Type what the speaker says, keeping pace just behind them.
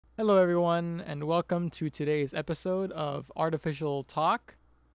Hello, everyone, and welcome to today's episode of Artificial Talk.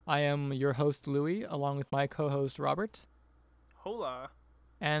 I am your host, Louie, along with my co host, Robert. Hola.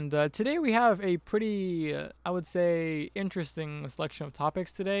 And today we have a pretty, I would say, interesting selection of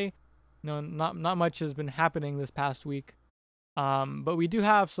topics today. Not much has been happening this past week. But we do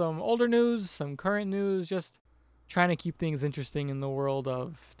have some older news, some current news, just trying to keep things interesting in the world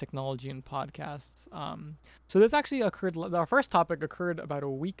of technology and podcasts. So this actually occurred. Our first topic occurred about a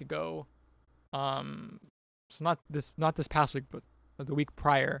week ago. So not this past week, but the week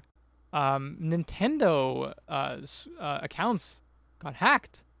prior. Nintendo accounts got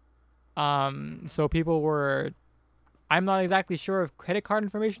hacked. So people were. I'm not exactly sure if credit card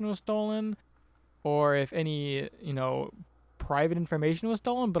information was stolen, or if any private information was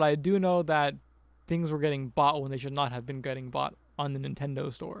stolen. But I do know that things were getting bought when they should not have been getting bought on the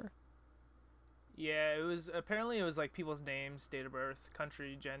Nintendo store. Yeah, it was like people's names, date of birth,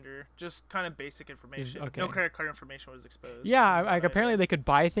 country, gender, just kind of basic information. Okay. No credit card information was exposed. Yeah, like apparently they could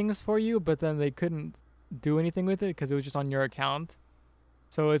buy things for you, but then they couldn't do anything with it because it was just on your account.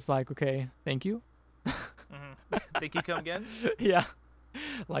 So it's like, okay, thank you. Think you come again? Yeah.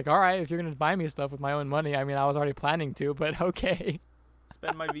 Like, all right, if you're gonna buy me stuff with my own money, I mean, I was already planning to, but okay.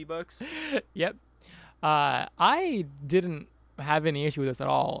 Spend my V-Bucks. Yep. I didn't have any issue with this at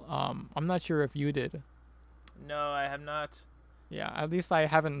all. I'm not sure if you did. No, I have not. Yeah, at least I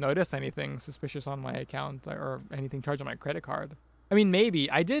haven't noticed anything suspicious on my account or anything charged on my credit card. I mean, maybe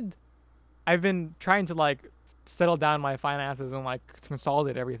I did. I've been trying to like settle down my finances and like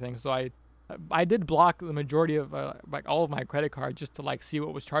consolidate everything. So I did block the majority of like all of my credit cards just to like see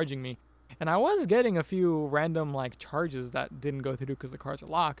what was charging me. And I was getting a few random like charges that didn't go through because the cards are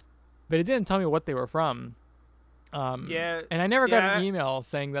locked, but it didn't tell me what they were from. Yeah. And I never got an email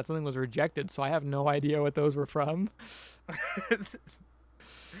saying that something was rejected, so I have no idea what those were from.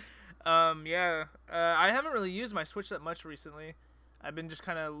 Yeah. I haven't really used my Switch that much recently. I've been just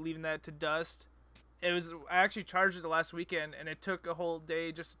kind of leaving that to dust. I actually charged it the last weekend, and it took a whole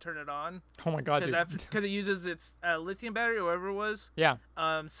day just to turn it on. Oh my god, because it uses its lithium battery or whatever it was. Yeah.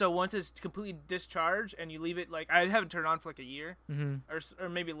 So once it's completely discharged and you leave it, like, I haven't turned it on for like a year, or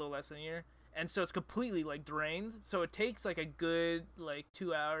maybe a little less than a year, and so it's completely like drained. So it takes like a good like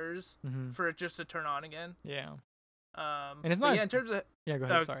 2 hours for it just to turn on again. Yeah. And it's not. Yeah, in terms of go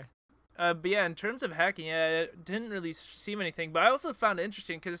ahead. Sorry. But yeah, in terms of hacking, yeah, I didn't really seem anything. But I also found it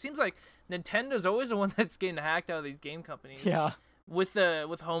interesting because it seems like Nintendo's always the one that's getting hacked out of these game companies. Yeah. With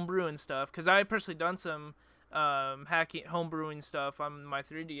homebrew and stuff, because I personally done some hacking homebrewing stuff on my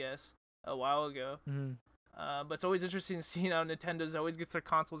 3DS a while ago. But it's always interesting to see how Nintendo's always gets their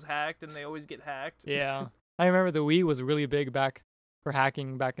consoles hacked, and they always get hacked. Yeah, I remember the Wii was really big for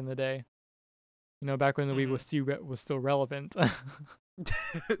hacking back in the day. You know, back when the Wii was still relevant.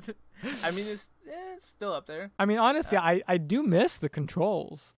 I mean, it's still up there. I mean, honestly, I do miss the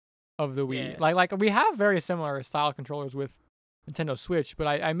controls of the Wii. Yeah. Like we have very similar style controllers with Nintendo Switch, but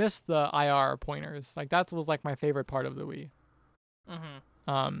I miss the IR pointers. Like that was like my favorite part of the Wii.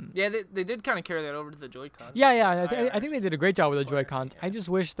 Yeah, they did kind of carry that over to the Joy-Con. Yeah. I think they did a great job with the Pointer, Joy-Cons. yeah. I just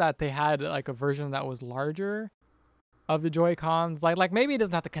wish that they had like a version that was larger of the Joy-Cons. Like maybe it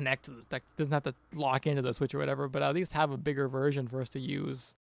doesn't have to connect to doesn't have to lock into the Switch or whatever, but at least have a bigger version for us to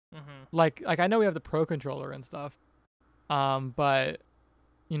use. Like I know we have the Pro controller and stuff, but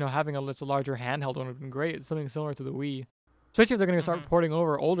having a larger handheld one would have been great. Something similar to the Wii, especially if they're going to start porting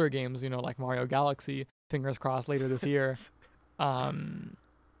over older games. Like Mario Galaxy. Fingers crossed later this year. I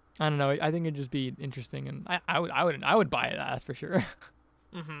don't know. I think it'd just be interesting, and I would buy it. That's for sure.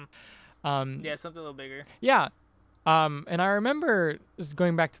 Yeah, something a little bigger. Yeah. And I remember just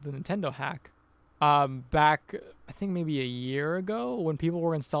going back to the Nintendo hack. Back I think maybe a year ago when people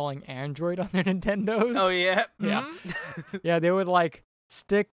were installing Android on their Nintendos. Oh yeah. Yeah. Yeah, they would like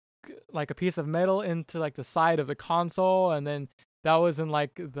stick like a piece of metal into like the side of the console, and then that was in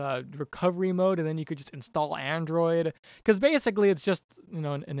like the recovery mode, and then you could just install Android, because basically it's just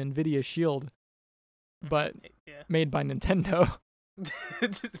an NVIDIA Shield, but made by Nintendo.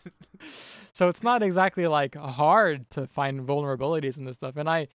 So it's not exactly like hard to find vulnerabilities in this stuff, and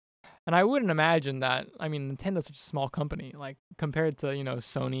I wouldn't imagine that. I mean, Nintendo's such a small company, like compared to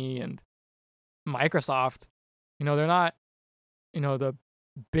Sony and Microsoft. They're not the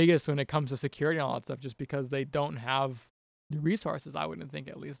biggest when it comes to security and all that stuff, just because they don't have the resources. I wouldn't think,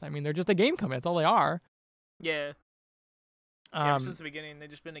 at least. I mean, they're just a game company. That's all they are. Yeah. Ever since the beginning, they've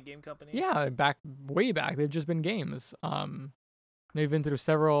just been a game company. Yeah, way back, they've just been games. They've been through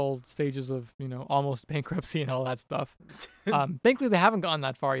several stages of, almost bankruptcy and all that stuff. Thankfully, they haven't gotten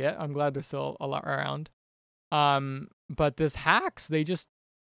that far yet. I'm glad they're still around. But this hacks, they just,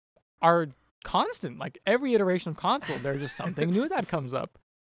 are constant. Like every iteration of console, there's just something new that comes up.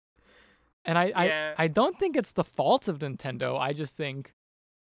 And I don't think it's the fault of Nintendo. I just think,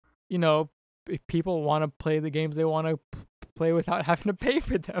 if people want to play the games they want to play without having to pay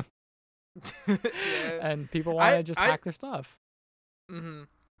for them. And people want to just hack their stuff.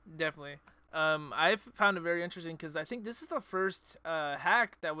 Definitely. I've found it very interesting because I think this is the first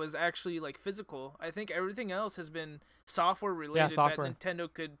hack that was actually like physical. I think everything else has been software related that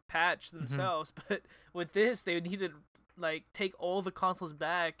Nintendo could patch themselves. But with this, they needed like take all the consoles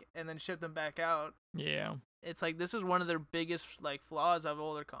back and then ship them back out. Yeah. It's like this is one of their biggest like flaws of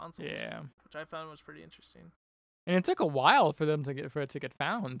all their consoles. Yeah. Which I found was pretty interesting. And it took a while for it to get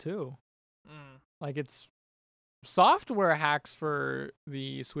found too. Like it's software hacks for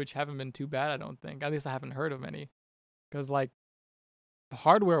the Switch haven't been too bad, I don't think. At least I haven't heard of any. Because like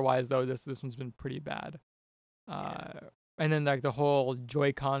hardware wise though, this one's been pretty bad. And then like the whole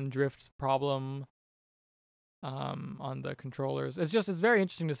Joy-Con drift problem on the controllers. It's very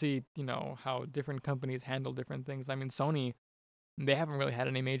interesting to see, how different companies handle different things. I mean, Sony, they haven't really had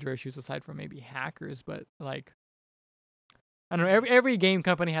any major issues aside from maybe hackers, but like I don't know, every game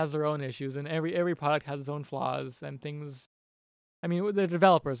company has their own issues, and every product has its own flaws and things. I mean, the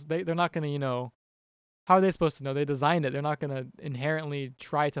developers, they're not going to, how are they supposed to know? They designed it. They're not going to inherently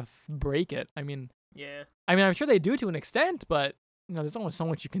try to break it. I mean, I'm sure they do to an extent, but, there's only so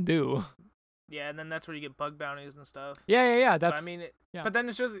much you can do. Yeah, and then that's where you get bug bounties and stuff. Yeah. But, I mean, but then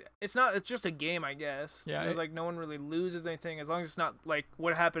it's just a game, I guess. Yeah. Like no one really loses anything as long as it's not like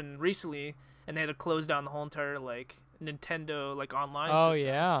what happened recently, and they had to close down the whole entire like Nintendo like online system.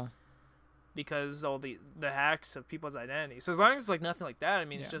 Yeah. Because all the hacks of people's identity. So as long as it's like nothing like that, I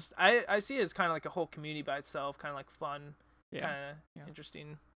mean, it's just I see it as kind of like a whole community by itself, kind of like fun, kind of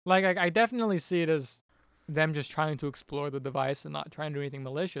interesting. Like I definitely see it as them just trying to explore the device and not trying to do anything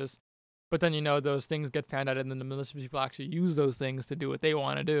malicious. But then those things get found out, and then the malicious people actually use those things to do what they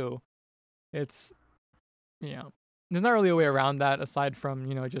want to do. It's there's not really a way around that aside from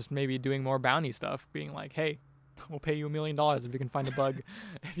just maybe doing more bounty stuff, being like, hey, we'll pay you $1 million if you can find a bug.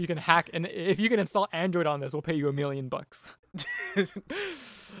 If you can hack and if you can install Android on this, we'll pay you $1 million.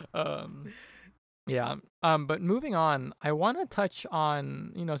 But moving on, I want to touch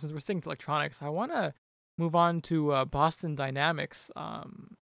on since we're sticking to electronics, I want to move on to Boston Dynamics.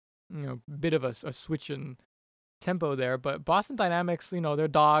 Bit of a switch in tempo there, but Boston Dynamics, their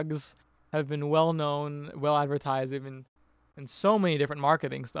dogs have been well known, well advertised, even in so many different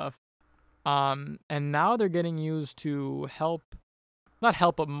marketing stuff. And now they're getting used to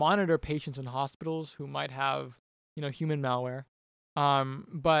but monitor patients in hospitals who might have, human malware.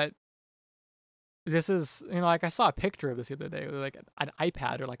 But this is, like I saw a picture of this the other day, like an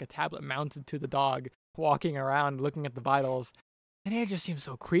iPad or like a tablet mounted to the dog walking around looking at the vitals. And it just seems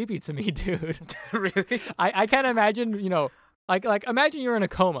so creepy to me, dude. Really? I can't imagine, like imagine you're in a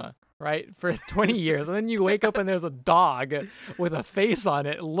coma, right, for 20 years, and then you wake up and there's a dog with a face on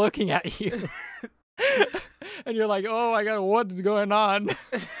it looking at you. And you're like, oh my God, what's going on?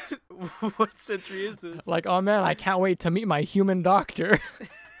 What century is this? Like, oh man, I can't wait to meet my human doctor.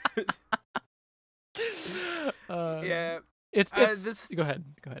 It's go ahead.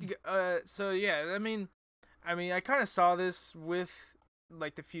 I mean, I kind of saw this with,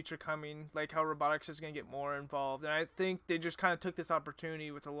 like, the future coming, like, how robotics is going to get more involved. And I think they just kind of took this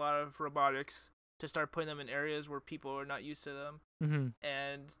opportunity with a lot of robotics to start putting them in areas where people are not used to them.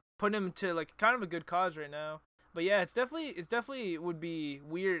 And putting them to, like, kind of a good cause right now. But, yeah, it definitely would be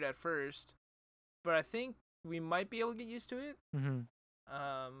weird at first. But I think we might be able to get used to it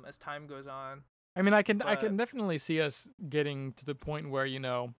as time goes on. I mean, I can definitely see us getting to the point where,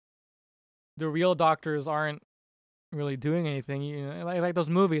 the real doctors aren't really doing anything, like those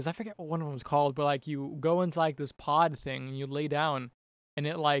movies. I forget what one of them was called, but like you go into like this pod thing and you lay down and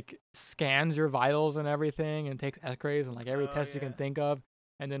it like scans your vitals and everything and takes x-rays and like every test you can think of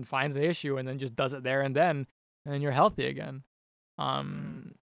and then finds the issue and then just does it there and then you're healthy again.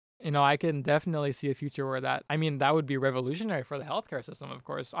 I can definitely see a future where that would be revolutionary for the healthcare system, of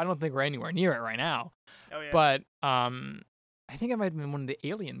course. I don't think we're anywhere near it right now. But I think it might have been one of the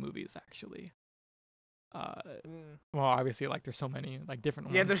Alien movies, actually. Well, obviously, like, there's so many, like, different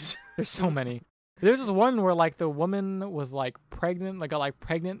ones. Yeah, there's so many. There's this one where, like, the woman was, like, pregnant, like, got, like,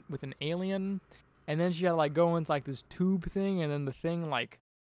 pregnant with an alien, and then she had to, like, go into, like, this tube thing, and then the thing, like,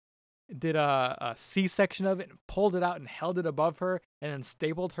 did a C-section of it, and pulled it out and held it above her, and then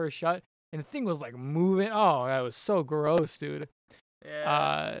stapled her shut, and the thing was, like, moving. Oh, that was so gross, dude.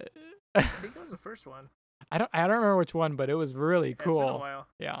 Yeah. I think that was the first one. I don't remember which one, but it was really cool. It's been a while.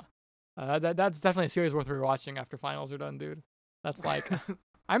 Yeah. That's definitely a series worth rewatching after finals are done, dude. That's like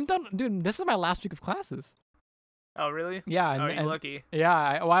I'm done, dude. This is my last week of classes. Oh, really? Yeah. You're lucky.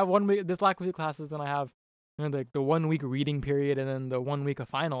 Yeah. I have 1 week. This last week of classes, then I have, the 1 week reading period, and then the 1 week of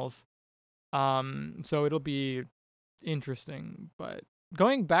finals. So it'll be interesting. But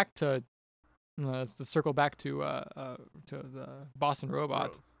going back to, let's circle back to the Boston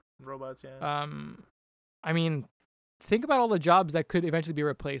robot. Robots, yeah. I mean, think about all the jobs that could eventually be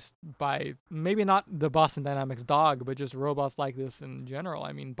replaced by maybe not the Boston Dynamics dog, but just robots like this in general.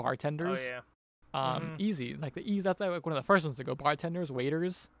 I mean, bartenders. Oh yeah. Easy. That's like one of the first ones to go. Bartenders,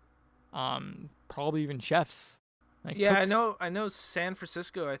 waiters, probably even chefs. Like yeah, cooks. I know San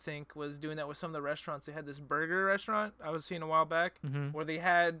Francisco, I think, was doing that with some of the restaurants. They had this burger restaurant I was seeing a while back where they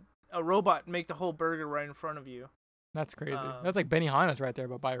had a robot make the whole burger right in front of you. That's crazy. That's like Benihana's right there,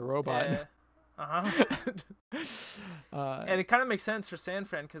 but by a robot. Yeah. And it kind of makes sense for San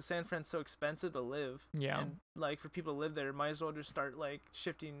Fran because San Fran's so expensive to live. Yeah. And like for people to live there, might as well just start like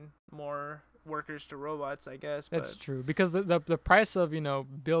shifting more workers to robots, I guess. That's true, because the price of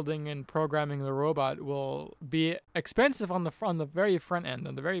building and programming the robot will be expensive on the very front end,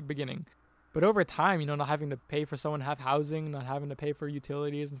 on the very beginning, but over time, not having to pay for someone to have housing, not having to pay for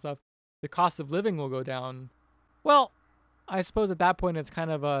utilities and stuff, the cost of living will go down. Well, I suppose at that point it's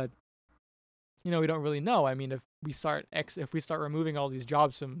kind of a, we don't really know. I mean, if we start removing all these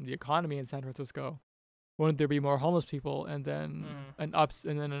jobs from the economy in San Francisco, wouldn't there be more homeless people, and then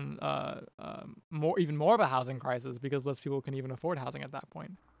even more of a housing crisis because less people can even afford housing at that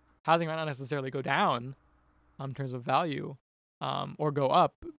point? Housing might not necessarily go down, in terms of value, or go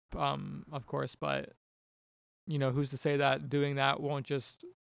up, of course, but who's to say that doing that won't just,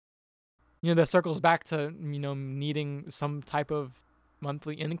 that circles back to needing some type of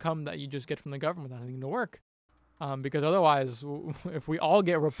monthly income that you just get from the government without having to work, because otherwise, if we all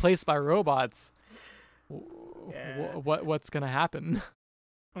get replaced by robots, what's gonna happen?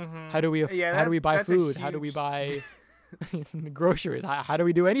 How do we buy food? How do we buy groceries? How do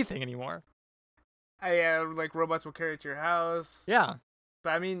we do anything anymore? Like robots will carry it to your house. Yeah. But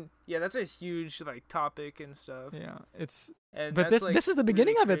I mean, yeah, that's a huge like topic and stuff. Yeah, but this is the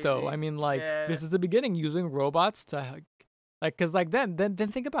beginning really of it, though. I mean, this is the beginning, using robots to, because then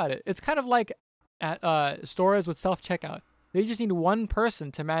think about it. It's kind of like at stores with self checkout. They just need one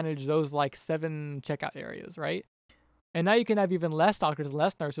person to manage those 7 checkout areas, right? And now you can have even less doctors and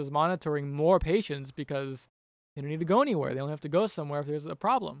less nurses monitoring more patients because they don't need to go anywhere. They only have to go somewhere if there's a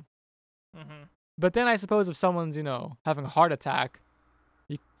problem. But then I suppose if someone's having a heart attack,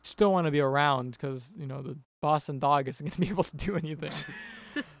 you still want to be around because the Boston dog isn't going to be able to do anything.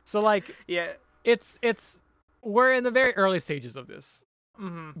 So it's we're in the very early stages of this,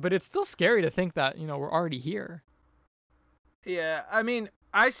 but it's still scary to think that we're already here. Yeah, I mean,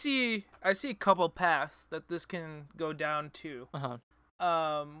 I see a couple paths that this can go down to.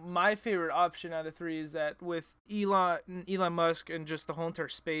 My favorite option out of the 3 is that with Elon Musk and just the whole entire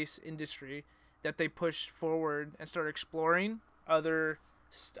space industry, that they push forward and start exploring other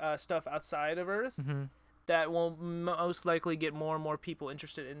stuff outside of Earth that will most likely get more and more people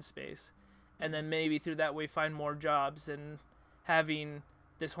interested in space, and then maybe through that way find more jobs and having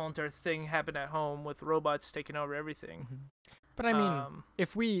this whole entire thing happen at home with robots taking over everything. But I mean,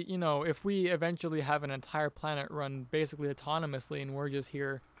 if we eventually have an entire planet run basically autonomously and we're just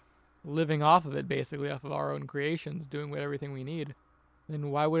here living off of it, basically off of our own creations, doing everything we need, then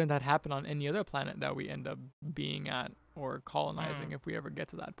why wouldn't that happen on any other planet that we end up being at or colonizing if we ever get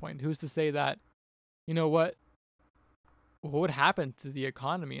to that point? Who's to say that, what would happen to the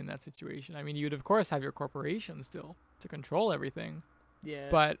economy in that situation? I mean, you'd of course have your corporation still to control everything. Yeah.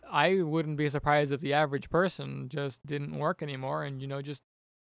 But I wouldn't be surprised if the average person just didn't work anymore and,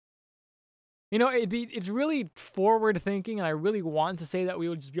 it's really forward thinking, and I really want to say that we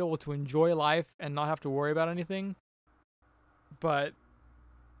would just be able to enjoy life and not have to worry about anything. But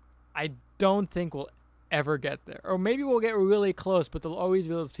I don't think we'll ever get there. Or maybe we'll get really close, but there'll always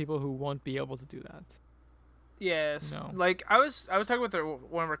be those people who won't be able to do that. Yes. Like I was talking with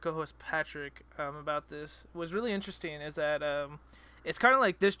one of our co-hosts, Patrick, about this. What's really interesting is that it's kind of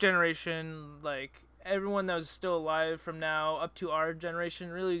like this generation, like everyone that was still alive from now up to our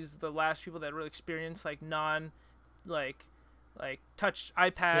generation really is the last people that really experience touch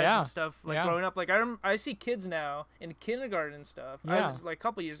iPads and stuff growing up. Like I see kids now in kindergarten and stuff. I was a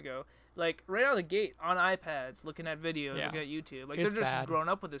couple years ago, right out of the gate on iPads looking at videos, looking at YouTube. Like they're just grown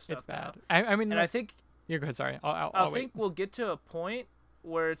up with this stuff. It's bad. Now. I mean, and I think you're good. Sorry, I think we'll get to a point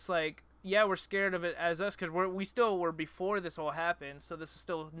where it's like, yeah, we're scared of it as us because we still were before this all happened. So this is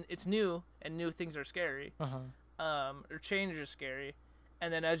it's new, and new things are scary. Or change is scary,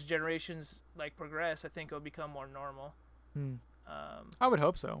 and then as generations progress, I think it'll become more normal. I would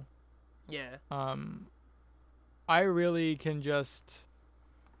hope so. Yeah. I really can just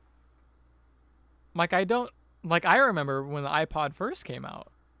like I remember when the iPod first came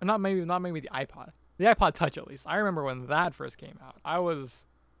out. Not maybe the iPod. The iPod Touch at least. I remember when that first came out.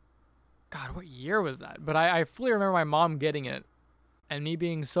 God, what year was that? But I fully remember my mom getting it and me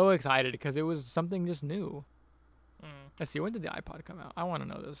being so excited because it was something just new. Let's see, when did the iPod come out? I want to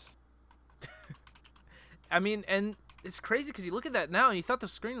know this. I mean, and it's crazy because you look at that now and you thought the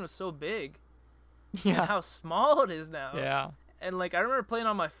screen was so big. Yeah. And how small it is now. Yeah. And like I remember playing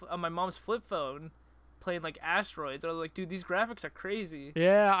on my mom's flip phone, playing like Asteroids. I was like, dude, these graphics are crazy.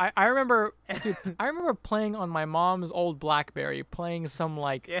 Yeah, I remember, dude. I remember playing on my mom's old BlackBerry, playing some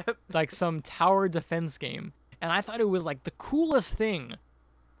like some tower defense game, and I thought it was like the coolest thing.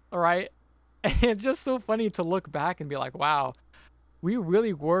 All right, and it's just so funny to look back and be like, wow, we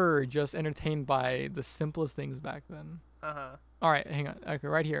really were just entertained by the simplest things back then. All right, hang on. Okay,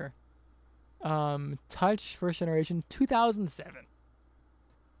 right here. Touch first generation 2007.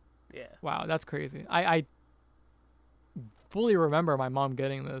 Yeah. Wow, that's crazy. I fully remember my mom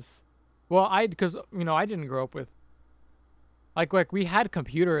getting this. Well, because I didn't grow up with like we had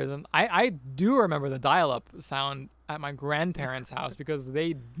computers, and I do remember the dial-up sound at my grandparents' house because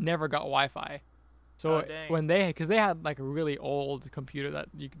they never got Wi-Fi. So because they had like a really old computer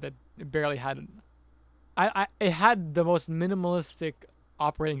that barely had. It had the most minimalistic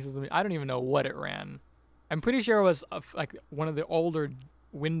operating system. I don't even know what it ran. I'm pretty sure it was like one of the older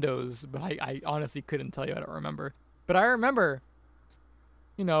Windows, but I honestly couldn't tell you. I don't remember. But I remember,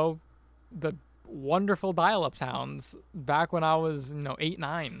 the wonderful dial-up sounds back when I was, 8,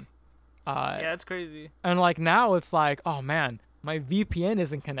 9. Yeah, that's crazy. And like now it's like, oh man, my VPN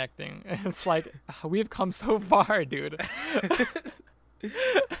isn't connecting. It's like, we've come so far, dude.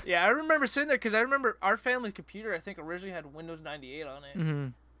 Yeah, I remember sitting there because I remember our family computer, I think, originally had Windows 98 on it.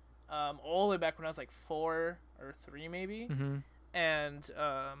 Mm-hmm. All the way back when I was like 4 or 3 maybe. Mm-hmm. And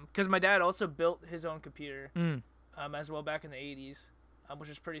because my dad also built his own computer as well back in the 80s, which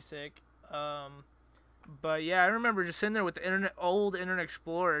is pretty sick. But yeah, I remember just sitting there with the old Internet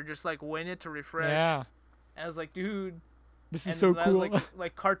Explorer, just like waiting to refresh. Yeah. And I was like, dude, this is so cool. Was,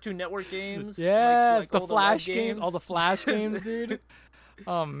 like Cartoon Network games. Yeah, like the Flash games, all the Flash games, dude.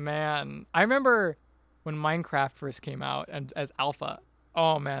 Oh man, I remember when Minecraft first came out and as alpha.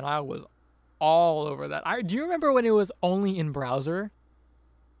 Oh man, I was all over that. Do you remember when it was only in browser?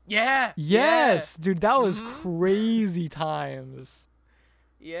 Yeah. Yes, yeah. Dude, that was crazy times.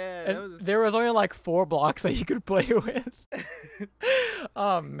 Yeah, there was only like 4 blocks that you could play with.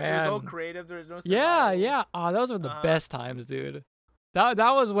 Oh man, it was all creative. There was no survival. Yeah. Oh, those were the best times, dude. That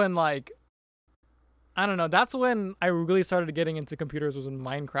was when like, I don't know. That's when I really started getting into computers. Was when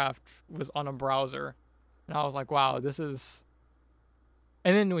Minecraft was on a browser, and I was like, wow, this is.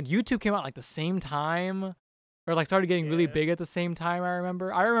 And then when YouTube came out like the same time, or like started getting really big at the same time,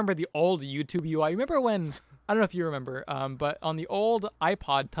 I remember the old YouTube UI. You remember when? I don't know if you remember, but on the old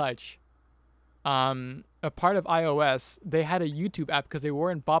iPod Touch, a part of iOS, they had a YouTube app because they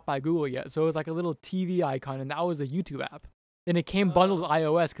weren't bought by Google yet. So it was like a little TV icon, and that was a YouTube app. And it came bundled with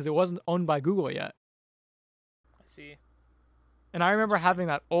iOS because it wasn't owned by Google yet. I see. And I remember having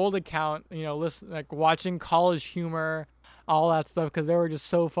that old account, watching College Humor, all that stuff, because they were just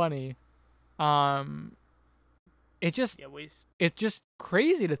so funny. It's just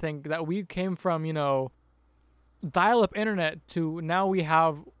crazy to think that we came from, dial-up internet to now we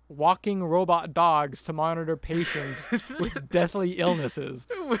have walking robot dogs to monitor patients with deathly illnesses.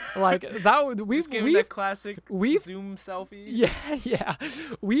 Like we've that classic Zoom selfie. Yeah.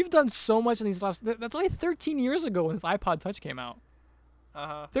 We've done so much in these that's only 13 years ago when this iPod Touch came out.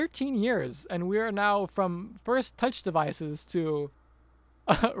 13 years, and we are now from first touch devices to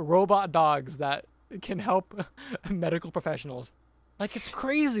robot dogs that can help medical professionals. Like, it's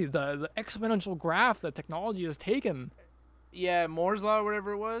crazy, the exponential graph that technology has taken. Yeah, Moore's Law or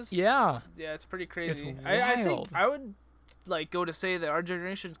whatever it was. Yeah. Yeah, it's pretty crazy. It's wild. I think I would go to say that our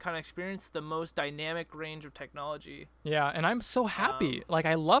generation kind of experienced the most dynamic range of technology. Yeah, and I'm so happy.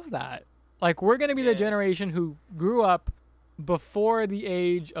 I love that. Like, we're going to be the generation who grew up before the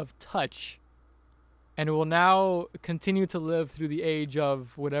age of touch and will now continue to live through the age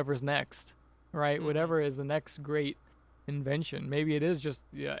of whatever's next, right? Mm-hmm. Whatever is the next great invention. Maybe it is just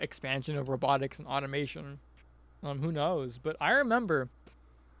the expansion of robotics and automation. Who knows? But I remember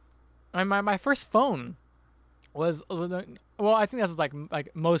my first phone was, well, I think that's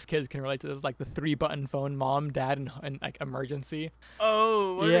like most kids can relate to this, like the 3-button phone, mom, dad, and like emergency.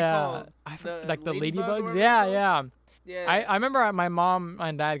 Oh, what are they called? Like the ladybugs. Yeah. Yeah. I remember my mom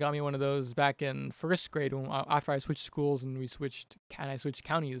and dad got me one of those back in first grade after I switched schools and I switched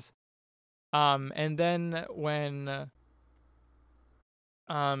counties. And then when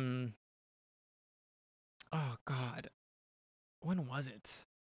oh God, when was it?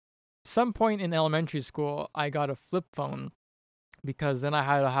 Some point in elementary school, I got a flip phone because then I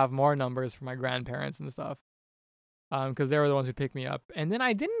had to have more numbers for my grandparents and stuff. Because they were the ones who picked me up. And then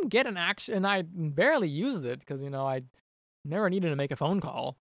I didn't get and I barely used it because, I never needed to make a phone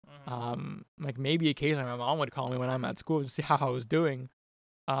call. Like maybe occasionally my mom would call me when I'm at school to see how I was doing.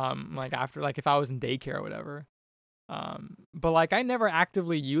 Like after, like if I was in daycare or whatever. But like I never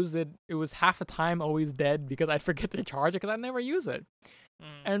actively used it. It was half the time always dead because I'd forget to charge it because I never use it.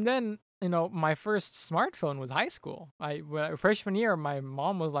 And then, my first smartphone was high school. Freshman year, my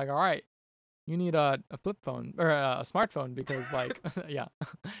mom was like, all right, you need a flip phone or a smartphone because like, yeah,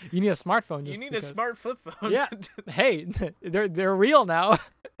 you need a smartphone. You need a smart flip phone. Yeah. Hey, they're real now.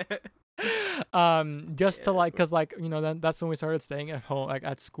 Just to like, cause like, then that's when we started staying at home, like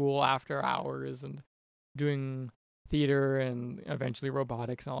at school after hours and doing theater and eventually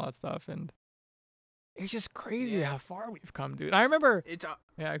robotics and all that stuff. And it's just crazy how far we've come, dude. I remember.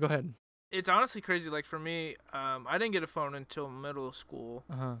 Yeah, go ahead. It's honestly crazy. Like for me, I didn't get a phone until middle school.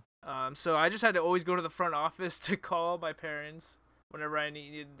 So I just had to always go to the front office to call my parents whenever I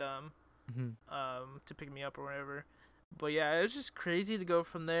needed them, to pick me up or whatever. But yeah, it was just crazy to go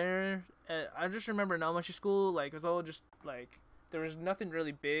from there. I just remember in elementary school, like it was all just like there was nothing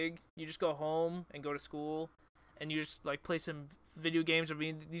really big. You just go home and go to school, and you just like play some video games. I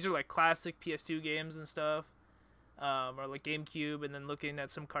mean, these are like classic PS2 games and stuff, or like GameCube, and then looking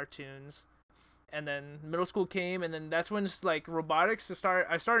at some cartoons. And then middle school came, and then that's when just like robotics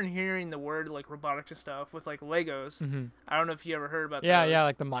I started hearing the word like robotics and stuff with like Legos. I don't know if you ever heard about those. Yeah,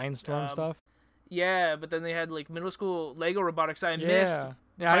 like the Mindstorm stuff. Yeah, but then they had like middle school Lego robotics. I missed.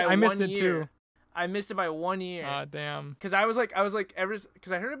 Yeah, I missed it too. I missed it by 1 year. Ah, damn. Because I was like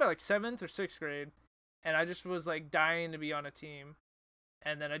because I heard about like 7th or 6th grade, and I just was like dying to be on a team.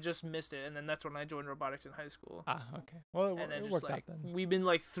 And then I just missed it, and then that's when I joined robotics in high school. Ah, okay. Well, it worked out then. We've been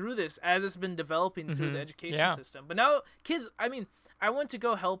like through this as it's been developing through the education system. But now kids, I mean, I went to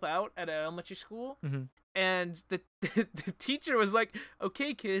go help out at an elementary school, and the teacher was like,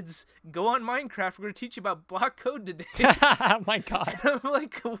 "Okay, kids, go on Minecraft. We're gonna teach you about block code today." Oh my God.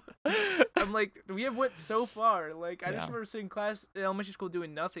 I'm like, we have went so far. Like, I just remember sitting in class in elementary school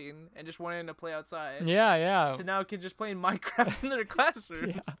doing nothing and just wanting to play outside. Yeah. So now kids just playing Minecraft in their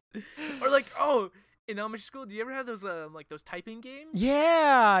classrooms. Or like, in elementary school, do you ever have those like those typing games?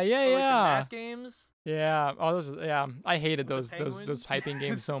 Yeah. Or, like, the math games. Yeah. I hated those typing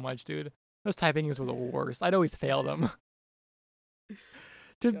games so much, dude. Those typing games were the worst. I'd always fail them.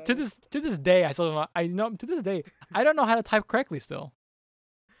 To this day, I still don't. To this day, I don't know how to type correctly still.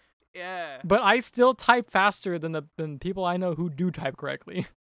 Yeah. But I still type faster than people I know who do type correctly.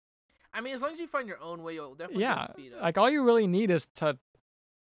 I mean, as long as you find your own way, you'll definitely get speed up. Like all you really need is to,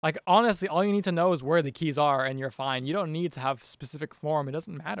 like honestly, all you need to know is where the keys are, and you're fine. You don't need to have specific form. It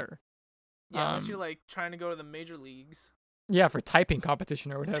doesn't matter. Yeah, unless you're like trying to go to the major leagues. Yeah, for typing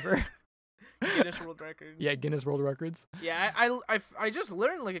competition or whatever. Guinness World Records. Yeah, Guinness World Records. Yeah, I just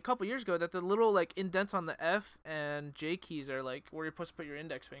learned like a couple years ago that the little like indents on the F and J keys are like where you're supposed to put your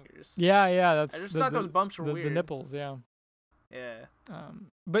index fingers. Yeah, that's. I just thought those bumps were weird. The nipples, yeah. Yeah.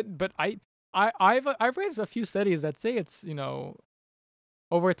 But I've read a few studies that say it's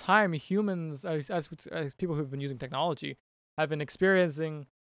over time humans as people who've been using technology have been experiencing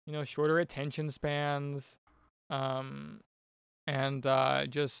shorter attention spans, and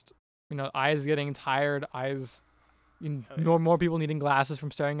just eyes getting tired, more people needing glasses from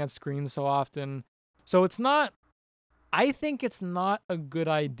staring at screens so often. So I think it's not a good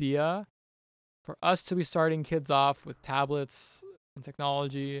idea for us to be starting kids off with tablets and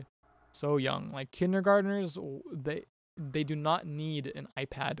technology so young. Like kindergartners, they do not need an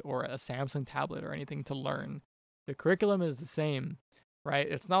iPad or a Samsung tablet or anything to learn. The curriculum is the same, right?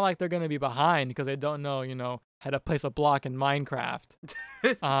 It's not like they're going to be behind because they don't know, how to place a block in Minecraft.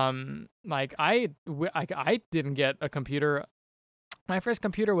 Like I didn't get a computer. My first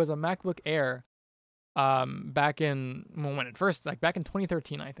computer was a MacBook Air, back in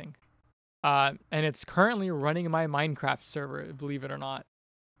 2013, I think. And it's currently running my Minecraft server, believe it or not,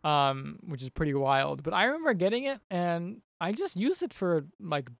 which is pretty wild. But I remember getting it, and I just used it for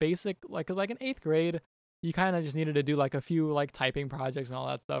like basic, like, cause like in 8th grade, you kind of just needed to do like a few like typing projects and all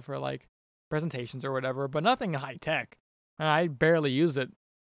that stuff, or like presentations or whatever, but nothing high tech. And I barely used it,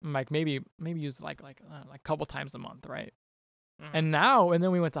 like maybe use it like a couple times a month, right? And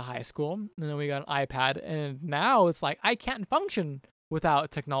then we went to high school, and then we got an iPad, and now it's like I can't function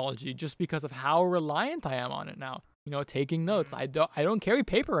without technology just because of how reliant I am on it now. Taking notes. I don't carry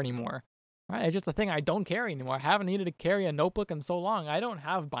paper anymore. Right? It's just a thing I don't carry anymore. I haven't needed to carry a notebook in so long. I don't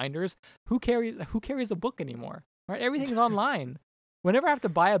have binders. Who carries a book anymore? Right? Everything's online. Whenever I have to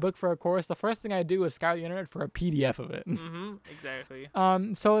buy a book for a course, the first thing I do is scour the internet for a PDF of it. Exactly.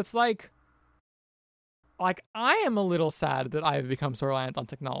 So it's like I am a little sad that I've become so reliant on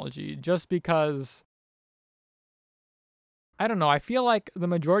technology just because, I don't know, I feel like the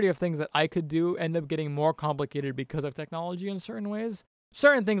majority of things that I could do end up getting more complicated because of technology in certain ways.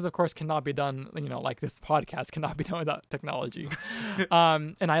 Certain things, of course, cannot be done, like this podcast cannot be done without technology.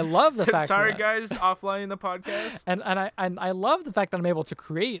 And I love the fact Sorry, guys, offline the podcast. And I love the fact that I'm able to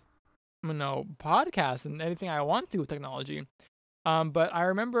create, podcasts and anything I want to with technology. But I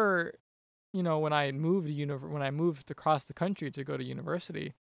remember, when I moved across the country to go to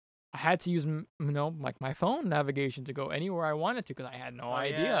university, I had to use, my phone navigation to go anywhere I wanted to because I had no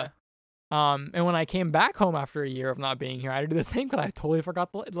idea. Yeah. And when I came back home after a year of not being here, I had to do the same because I totally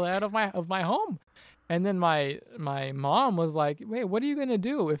forgot the layout of my home. And then my mom was like, "Wait, what are you gonna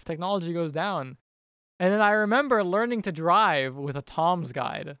do if technology goes down?" And then I remember learning to drive with a Tom's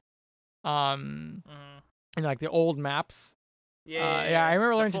Guide, and like the old maps. Yeah, I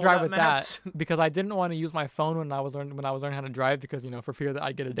remember learning to drive with that because I didn't want to use my phone when I was learning how to drive because for fear that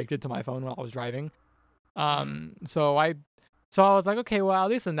I'd get addicted to my phone when I was driving. So I was like, okay, well, at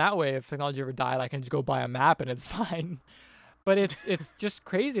least in that way, if technology ever died, I can just go buy a map and it's fine. But it's just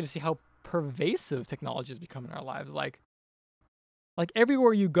crazy to see how pervasive technology has become in our lives. Like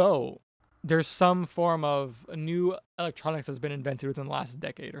everywhere you go, there's some form of new electronics that's been invented within the last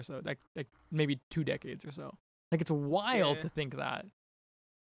decade or so, like maybe 2 decades or so. Like, it's wild to think that.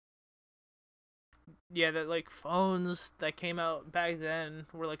 Yeah, that like phones that came out back then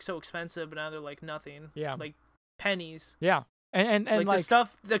were like so expensive, but now they're like nothing. Yeah, like pennies. Yeah, and like the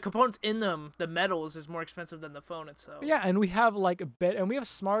stuff, the components in them, the metals is more expensive than the phone itself. Yeah, and we have we have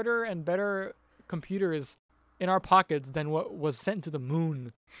smarter and better computers in our pockets than what was sent to the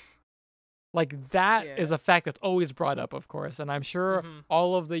moon. Like that is a fact that's always brought up, of course, and I'm sure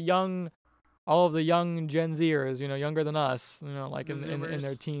all of the young Gen Zers, younger than us, like in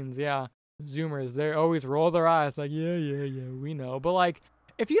their teens, Zoomers, they always roll their eyes like, yeah, we know. But like,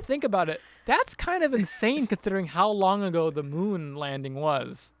 if you think about it, that's kind of insane considering how long ago the moon landing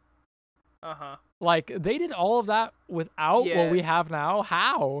was. Like, they did all of that without what we have now.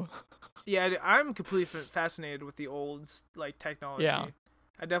 How? Yeah, I'm completely fascinated with the old technology. Yeah,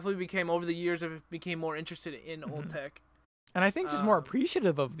 I definitely became over the years. I became more interested in old tech, and I think just more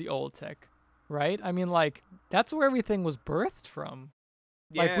appreciative of the old tech. Right? I mean, like, that's where everything was birthed from.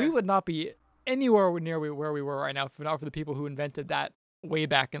 Yeah. Like, we would not be anywhere near where we were right now if not for the people who invented that way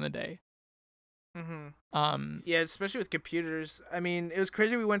back in the day. Yeah, especially with computers. I mean, it was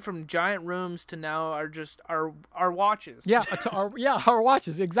crazy. We went from giant rooms to now our watches. Yeah, our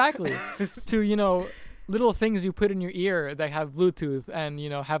watches, exactly. To, little things you put in your ear that have Bluetooth and,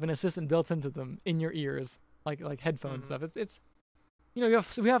 have an assistant built into them in your ears, like headphones stuff. It's we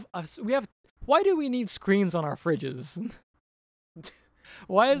have why do we need screens on our fridges?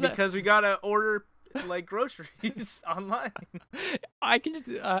 Why is that? Because we gotta order groceries online. I can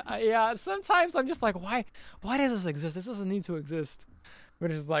just sometimes I'm just like, why does this exist? This doesn't need to exist. But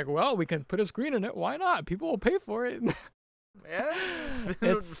it's like, well, we can put a screen in it. Why not? People will pay for it. Yeah,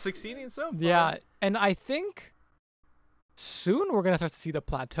 it's succeeding so far. Yeah, and I think soon we're gonna start to see the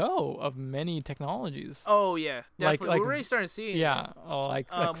plateau of many technologies. Oh yeah, definitely. We're already starting to see it. Yeah, like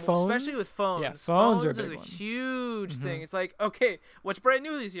phones, especially with phones. Yeah, phones is a huge thing. It's like, okay, what's brand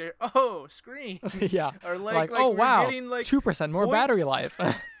new this year? Oh, screen. Yeah. Or oh wow, 2% more battery life.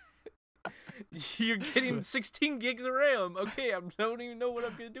 You're getting 16 gigs of RAM. Okay, I don't even know what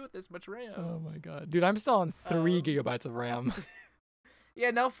I'm gonna do with this much RAM. Oh my god, dude, I'm still on 3 gigabytes of RAM.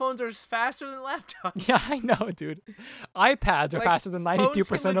 Yeah, now phones are faster than laptops. Yeah, I know, dude. iPads are faster than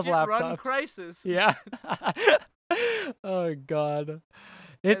 92% of laptops. Run Crysis. Yeah. Oh god,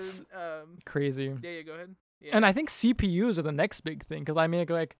 it's crazy. Yeah, go ahead. Yeah. And I think CPUs are the next big thing because I mean,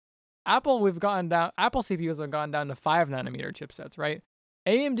 like, Apple CPUs have gone down to 5 nanometer chipsets, right?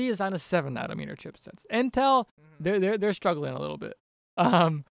 AMD is down to 7 nanometer chipsets. Intel, they're struggling a little bit.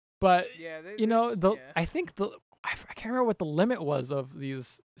 But I think I can't remember what the limit was of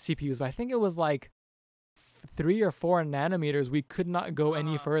these CPUs, but I think it was like 3 or 4 nanometers. We could not go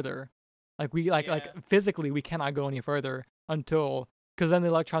any further. Like like physically we cannot go any further because then the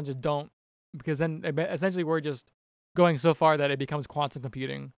electrons just don't. Because then essentially we're just going so far that it becomes quantum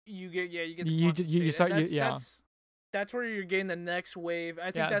computing. You get the quantum state. that's where you're getting the next wave.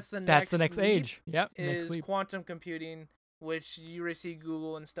 I think that's the next leap age. Yep. Is quantum computing, which you already see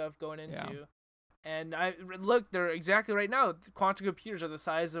Google and stuff going into. Yeah. And I look, they're exactly right now. Quantum computers are the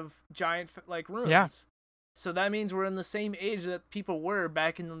size of giant like rooms. Yeah. So that means we're in the same age that people were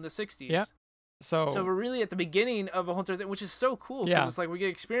back in the 60s. Yeah. So we're really at the beginning of a whole thing, which is so cool. Yeah. It's like we get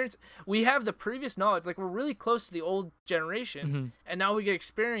experience. We have the previous knowledge. Like we're really close to the old generation, and now we get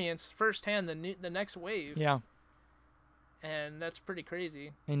experience firsthand the next wave. Yeah. And that's pretty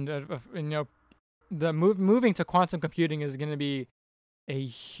crazy. And you know, the moving to quantum computing is going to be a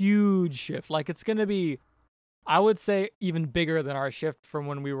huge shift. Like it's going to be, I would say, even bigger than our shift from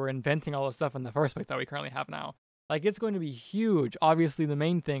when we were inventing all the stuff in the first place that we currently have now. Like it's going to be huge. Obviously, the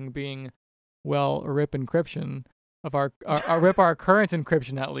main thing being, well, rip encryption of our rip our current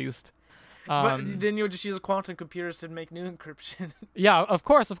encryption at least. But then you'll just use quantum computers to make new encryption. Yeah, of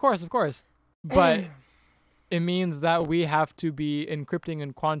course. But it means that we have to be encrypting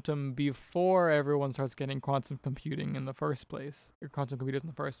in quantum before everyone starts getting quantum computing in the first place, or quantum computers in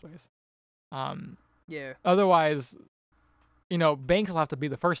the first place. Yeah. Otherwise, you know, banks will have to be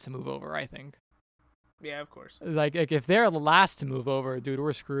the first to move over, I think. Yeah, of course. Like if they're the last to move over, dude,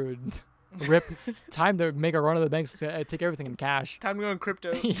 we're screwed. Rip. Time to make a run of the banks, take everything in cash. Time to go in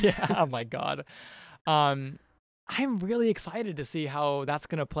crypto. Yeah. Oh my God. I'm really excited to see how that's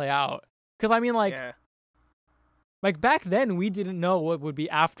gonna play out. Cause I mean, like. Yeah. Like back then, we didn't know what would be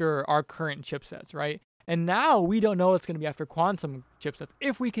after our current chipsets, right? And now we don't know what's going to be after quantum chipsets,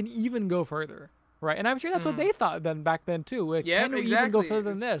 if we can even go further, right? And I'm sure that's what they thought back then too. Like, can we even go further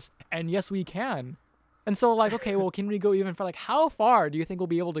than this? And yes, we can. And so like, okay, well, can we go even further? Like, how far do you think we'll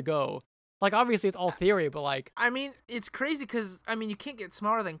be able to go? Like, obviously, it's all theory, but like... I mean, it's crazy because, I mean, you can't get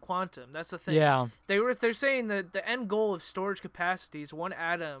smarter than quantum. That's the thing. Yeah. They're saying that the end goal of storage capacity is 1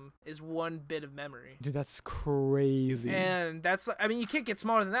 atom is 1 bit of memory. Dude, that's crazy. And that's... I mean, you can't get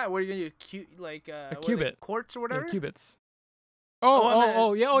smarter than that. What are you going to do? A qubit. Quartz or whatever? Yeah, qubits.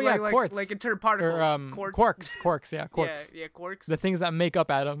 Yeah, quartz. Like in terms of particles. Or, quarks, yeah, quarks. Yeah, quarks. The things that make up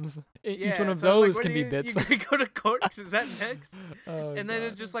atoms. Each one of those can be bits. You go to quarks, is that next? And then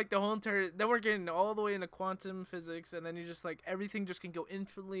it's just like the whole entire... Then we're getting all the way into quantum physics, and then you just like, everything just can go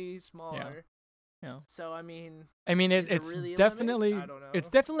infinitely smaller. Yeah. So, I mean... it's really definitely... I don't know. It's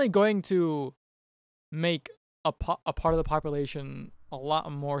definitely going to make a part of the population a lot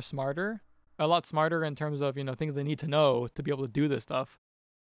smarter in terms of, you know, things they need to know to be able to do this stuff.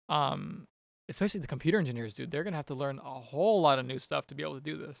 Especially the computer engineers, dude. They're going to have to learn a whole lot of new stuff to be able to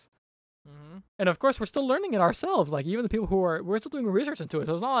do this. Mm-hmm. And of course, we're still learning it ourselves. Like, even the people we're still doing research into it.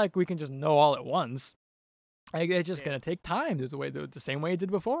 So it's not like we can just know all at once. Like, it's just going to take time. There's the same way it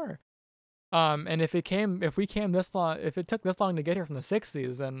did before. And if it took this long to get here from the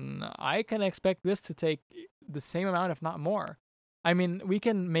 60s, then I can expect this to take the same amount, if not more. I mean, we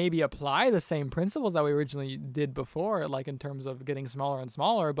can maybe apply the same principles that we originally did before, like in terms of getting smaller and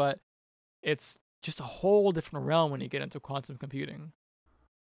smaller, but it's just a whole different realm when you get into quantum computing.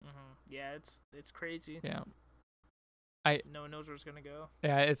 Mm-hmm. Yeah, it's crazy. Yeah. No one knows where it's going to go.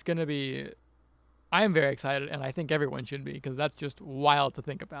 Yeah, it's going to be... I am very excited, and I think everyone should be, because that's just wild to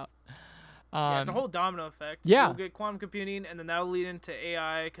think about. It's a whole domino effect. Yeah. We'll get quantum computing, and then that'll lead into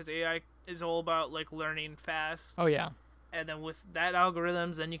AI, because AI is all about, like, learning fast. Oh, yeah. And then with that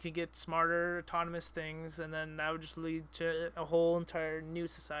algorithms, then you could get smarter, autonomous things, and then that would just lead to a whole entire new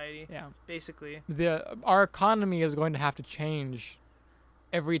society. Yeah. Basically. Our economy is going to have to change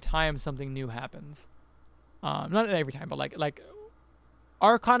every time something new happens. Not every time, but like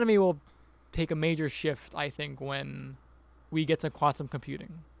our economy will take a major shift, I think, when we get to quantum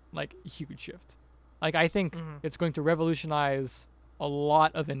computing. Like, a huge shift. Like, I think it's going to revolutionize a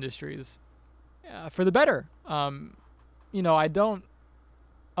lot of industries for the better. You know, I know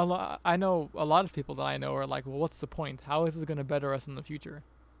a lot of people that I know are like, well, what's the point? How is this going to better us in the future?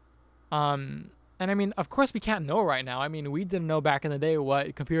 And I mean, of course we can't know right now. I mean, we didn't know back in the day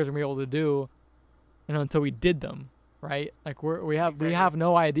what computers were able to do, you know, until we did them, right? Like we have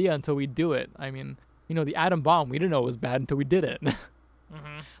no idea until we do it. I mean, you know, the atom bomb, we didn't know it was bad until we did it.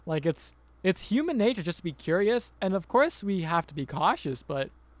 Like it's human nature just to be curious, and of course we have to be cautious, but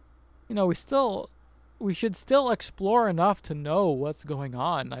you know, we should still explore enough to know what's going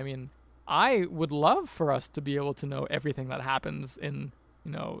on. I mean, I would love for us to be able to know everything that happens in,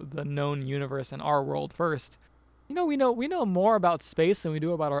 you know, the known universe and our world first. You know, we know more about space than we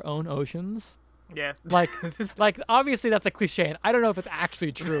do about our own oceans. Yeah. Like obviously that's a cliche, and I don't know if it's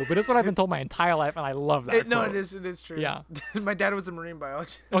actually true, but it's what I've been told my entire life, and I love that. It is true. Yeah. My dad was a marine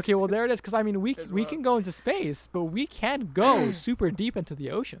biologist. Okay, well there it is, because I mean we can go into space, but we can't go super deep into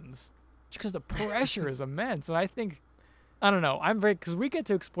the oceans. because the pressure is immense. And I think, I don't know, because we get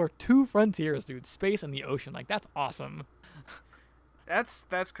to explore two frontiers, dude, space and the ocean. Like, that's awesome.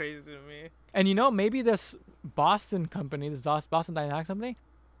 That's crazy to me. And maybe this Boston company, this Boston Dynamics company,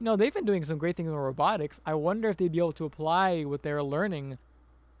 they've been doing some great things in robotics. I wonder if they'd be able to apply what they're learning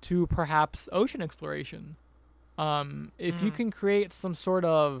to perhaps ocean exploration. If you can create some sort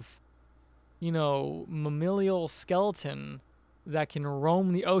of, mammalial skeleton that can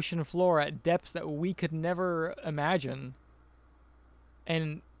roam the ocean floor at depths that we could never imagine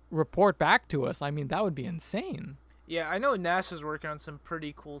and report back to us, I mean, that would be insane. Yeah, I know NASA's working on some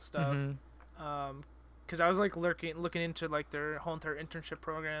pretty cool stuff. Because I was like looking into like their whole entire internship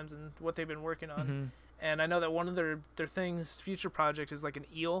programs and what they've been working on. And I know that one of their future projects is like an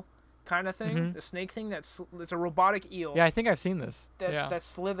eel kind of thing, the snake thing. It's a robotic eel. Yeah, I think I've seen this. That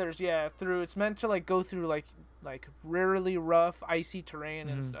slithers through. It's meant to like go through like rarely rough icy terrain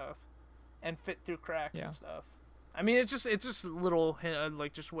and stuff, and fit through cracks and stuff. I mean, it's just a little hint,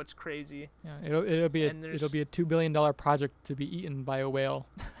 like just what's crazy. Yeah, it'll be a $2 billion project to be eaten by a whale.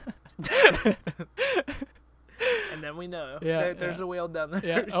 And then we know. There's a whale down there.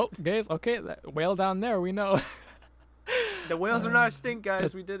 Yeah. Oh, guys. Okay, that whale down there. We know. The whales are not extinct,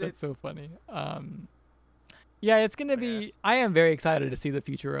 guys. We did it. That's so funny. Yeah, it's gonna be. I am very excited to see the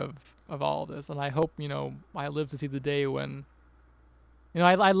future of all of this, and I hope I live to see the day when.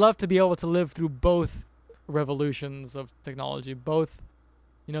 I'd love to be able to live through both revolutions of technology, both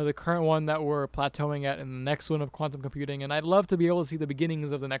the current one that we're plateauing at and the next one of quantum computing, and I'd love to be able to see the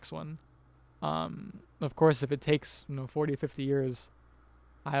beginnings of the next one. Of course, if it takes 40 or 50 years,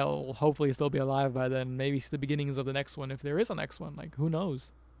 I'll hopefully still be alive by then, maybe see the beginnings of the next one if there is a next one. Like, who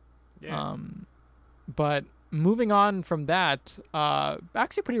knows? But moving on from that,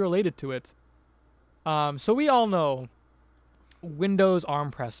 actually pretty related to it, so we all know Windows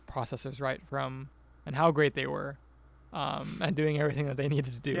ARM processors, right, and how great they were, and doing everything that they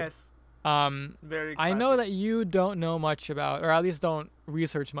needed to do. Yes. Very classic. I know that you don't know much about, or at least don't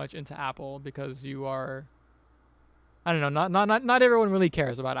research much into Apple because you are, I don't know, not everyone really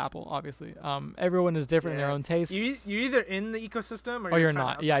cares about Apple, obviously. Everyone is different in their own tastes. You're either in the ecosystem or you're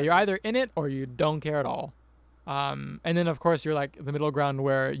not. Yeah, you're either in it or you don't care at all. And then of course you're like the middle ground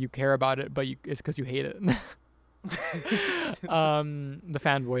where you care about it, but it's because you hate it. The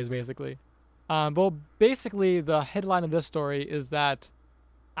fanboys, basically. Well, basically, the headline of this story is that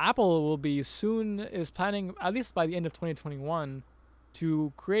Apple will be is planning, at least by the end of 2021,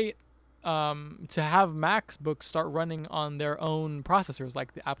 to create, to have MacBooks start running on their own processors,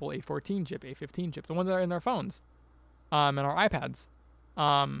 like the Apple A14 chip, A15 chip, the ones that are in their phones, and our iPads.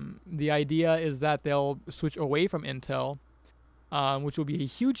 The idea is that they'll switch away from Intel, which will be a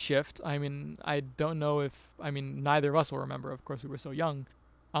huge shift. I mean, I don't know neither of us will remember. Of course, we were so young.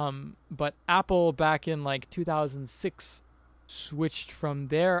 But Apple back in like 2006 switched from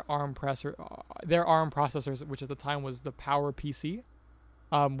their ARM processors, which at the time was the PowerPC,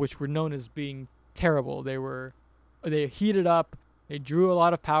 which were known as being terrible. They heated up, they drew a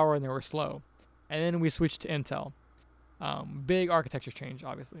lot of power, and they were slow. And then we switched to Intel. Big architecture change,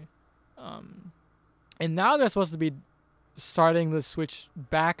 obviously. And now they're supposed to be starting the switch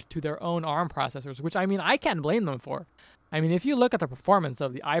back to their own ARM processors, which I can't blame them for. If you look at the performance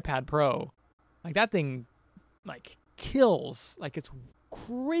of the iPad Pro, like that thing, like kills, like it's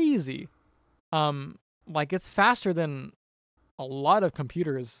crazy. Like it's faster than a lot of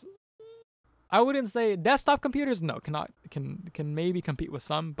computers. I wouldn't say desktop computers. No, can maybe compete with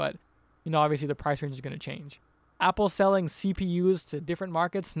some, but obviously the price range is going to change. Apple selling CPUs to different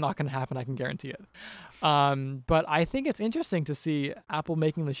markets, not going to happen. I can guarantee it. But I think it's interesting to see Apple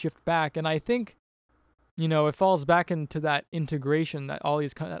making the shift back, and I think. It falls back into that integration that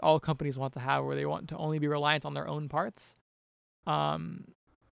all companies want to have, where they want to only be reliant on their own parts. I'm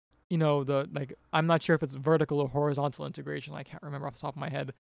not sure if it's vertical or horizontal integration. I can't remember off the top of my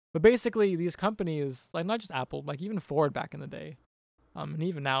head. But basically, these companies, like not just Apple, like even Ford back in the day, and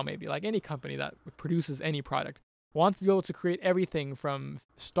even now maybe, like any company that produces any product, wants to be able to create everything from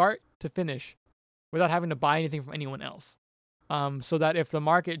start to finish without having to buy anything from anyone else. So that if the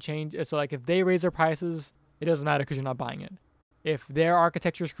market changes, so like if they raise their prices, it doesn't matter because you're not buying it. If their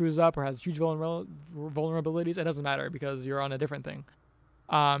architecture screws up or has huge vulnerabilities, it doesn't matter because you're on a different thing.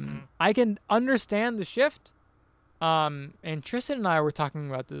 I can understand the shift. And Tristan and I were talking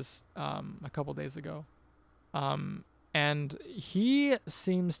about this a couple days ago. And he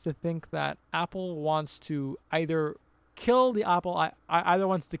seems to think that Apple wants to either kill the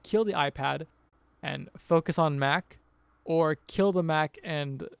iPad and focus on Mac, or kill the Mac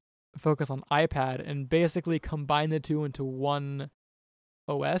and focus on iPad, and basically combine the two into one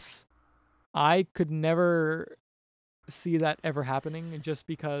OS. I could never see that ever happening, just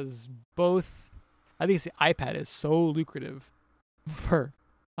because both, I think the iPad is so lucrative for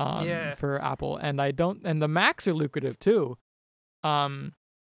Apple, and the Macs are lucrative too. And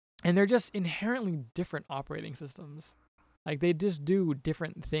they're just inherently different operating systems. Like, they just do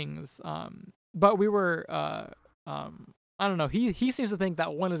different things. But we were I don't know. He seems to think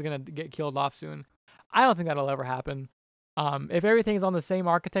that one is gonna get killed off soon. I don't think that'll ever happen. If everything's on the same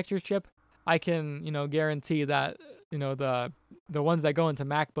architecture chip, I can, guarantee that, the ones that go into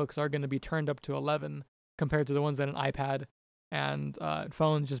MacBooks are going to be turned up to 11 compared to the ones in an iPad and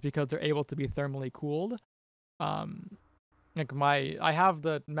phones, just because they're able to be thermally cooled. I have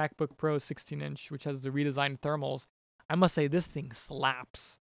the MacBook Pro 16-inch, which has the redesigned thermals. I must say, this thing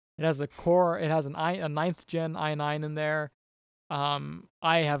slaps. It has a 9th gen i9 in there.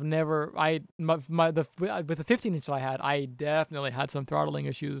 I have never, with the 15-inch that I had, I definitely had some throttling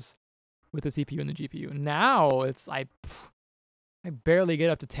issues with the CPU and the GPU. Now I barely get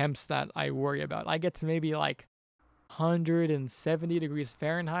up to temps that I worry about. I get to maybe like 170 degrees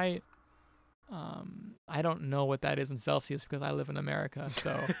Fahrenheit. I don't know what that is in Celsius because I live in America.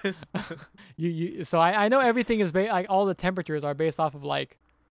 So so I know everything is like, all the temperatures are based off of like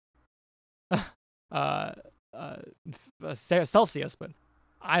Celsius, but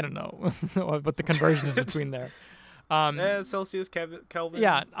I don't know what the conversion is between there. Celsius, Kelvin.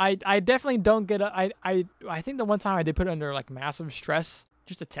 Yeah, I definitely don't get I think the one time I did put it under like massive stress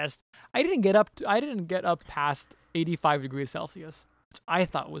just to test, I didn't get up past 85 degrees Celsius, which I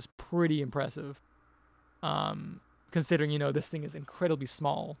thought was pretty impressive. Considering, this thing is incredibly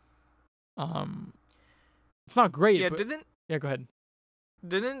small. It's not great. Yeah, go ahead.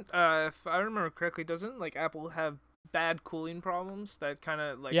 Didn't if I remember correctly, doesn't like Apple have bad cooling problems that kind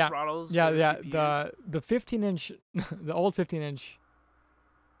of like throttles? CPUs? The 15-inch, the old 15-inch,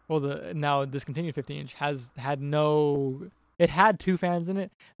 well, the now discontinued 15-inch it had 2 fans in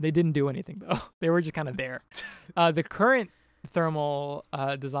it. They didn't do anything though. They were just kind of there. The current thermal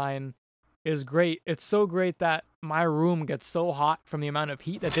design is great. It's so great that my room gets so hot from the amount of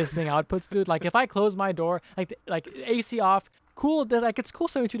heat that this thing outputs, dude. Like, if I close my door, like AC off, cool, like it's cool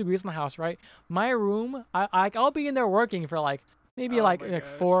 72 degrees in the house, right? My room, I'll be in there working for like maybe 4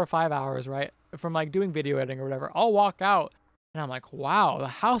 or 5 hours, right? From like doing video editing or whatever. I'll walk out and I'm like, wow, the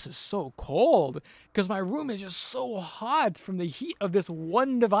house is so cold because my room is just so hot from the heat of this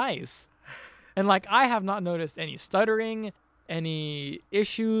one device. And like, I have not noticed any stuttering, any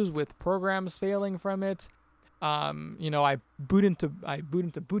issues with programs failing from it. I boot into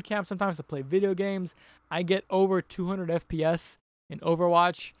boot camp sometimes to play video games. I get over 200 FPS in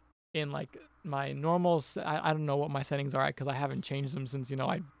Overwatch in like my normal. I don't know what my settings are at because I haven't changed them since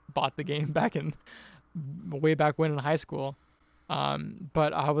I bought the game way back when in high school.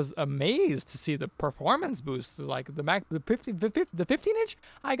 But I was amazed to see the performance boost. Like the 15-inch,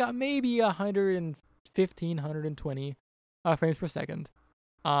 I got maybe 115, 120 frames per second.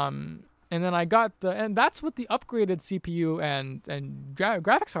 And then I got and that's with the upgraded CPU and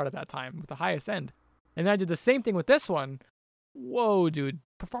graphics card at that time with the highest end. And then I did the same thing with this one. Whoa, dude.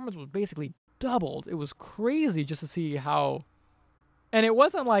 Performance was basically doubled. It was crazy just to see how. And it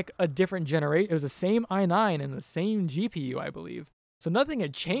wasn't like a different generation. It was the same i9 and the same GPU, I believe. So nothing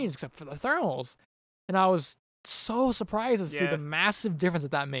had changed except for the thermals. And I was so surprised to see the massive difference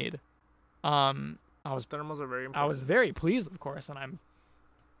that made. Thermals are very important. I was very pleased, of course, and I'm.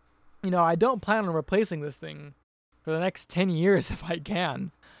 I don't plan on replacing this thing for the next 10 years if I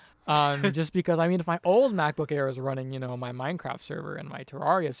can. Just because, if my old MacBook Air is running, my Minecraft server and my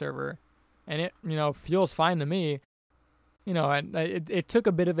Terraria server, and it, feels fine to me, and it took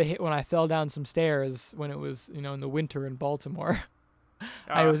a bit of a hit when I fell down some stairs when it was, in the winter in Baltimore.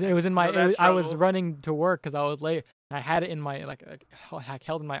 I was running to work because I was late, and I had it in my,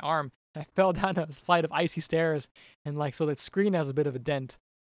 held in my arm, and I fell down a flight of icy stairs, and so the screen has a bit of a dent.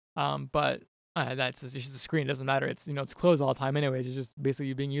 But that's just the screen. It doesn't matter. It's it's closed all the time anyways. It's just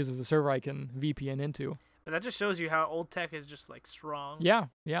basically being used as a server I can VPN into. But that just shows you how old tech is just like strong. Yeah.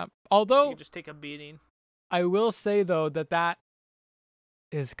 Although you can just take a beating. I will say though that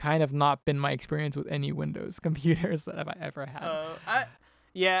has kind of not been my experience with any Windows computers that I've ever had.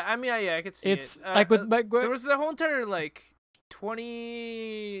 I could see it's it. Like with there was the whole entire like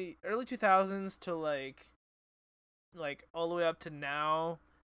early 2000s to like all the way up to now.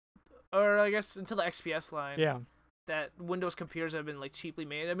 Or I guess until the XPS line. Yeah. That Windows computers have been like cheaply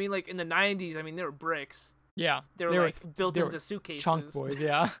made. I mean, like in the 90s, they were bricks. Yeah. They were built into suitcases. Chunk boys,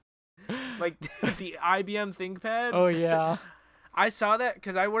 yeah. Like the IBM ThinkPad. Oh yeah. I saw that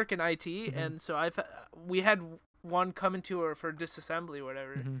because I work in IT, and so we had one come into for disassembly or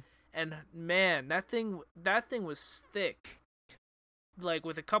whatever, and man, that thing was thick. Like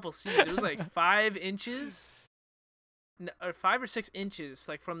with a couple C's, it was like 5 inches, or 5 or 6 inches,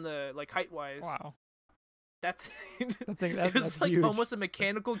 like from the like height wise. Wow. That thing, it was like huge. almost a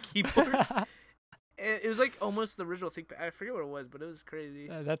mechanical keyboard. It was like almost the original ThinkPad. I forget what it was, but it was crazy.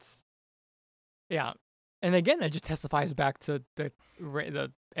 Yeah. And again, it just testifies back to the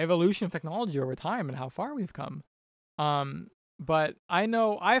evolution of technology over time and how far we've come. But I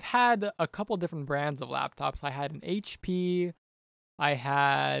know I've had a couple different brands of laptops. I had an HP. I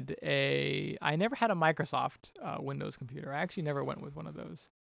never had a Microsoft Windows computer. I actually never went with one of those.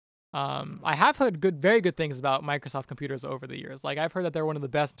 I have heard very good things about Microsoft computers over the years. Like I've heard that they're one of the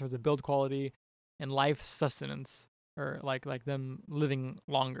best in terms of build quality and life sustenance, or like them living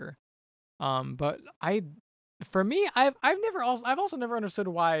longer. But for me, I've also never understood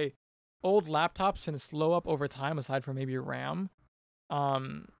why old laptops can slow up over time, aside from maybe RAM.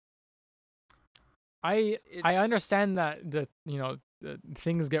 I understand that the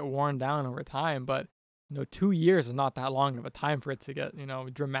things get worn down over time, but 2 years is not that long of a time for it to get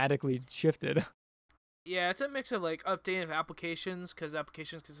dramatically shifted. Yeah, it's a mix of like updating of applications, because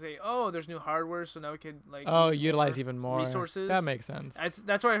applications can say, "Oh, there's new hardware, so now we can like utilize even more resources." That makes sense.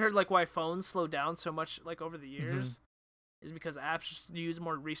 That's why I heard like why phones slow down so much like over the years, is because apps just use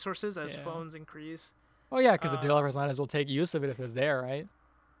more resources as phones increase. Oh yeah, because the developers might as well take use of it if it's there, right?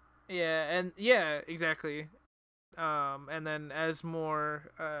 Yeah, exactly. And then as more,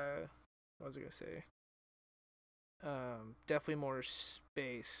 what was I gonna say? Definitely more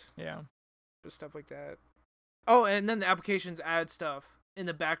space. Yeah. Stuff like that. Oh, and then the applications add stuff in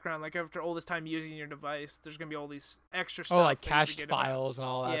the background. Like after all this time using your device, there's gonna be all these extra stuff. Oh, like cached files and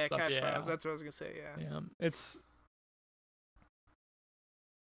all that stuff. Yeah, cached files. That's what I was gonna say. Yeah. It's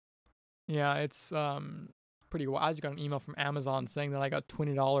pretty wild. I just got an email from Amazon saying that I got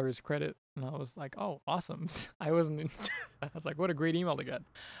 $20 credit, and I was like, oh, awesome. I was like, what a great email to get.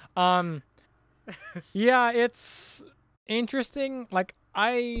 Yeah, it's interesting. Like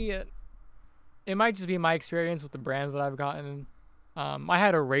it might just be my experience with the brands that I've gotten. I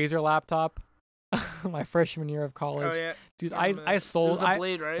had a Razer laptop my freshman year of college. Oh yeah, dude. I sold. It was a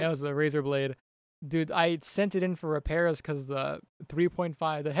Blade, right? Yeah, it was the Razer Blade. Dude, I sent it in for repairs because the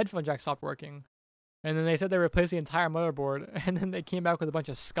 3.5, the headphone jack stopped working, and then they said they replaced the entire motherboard, and then they came back with a bunch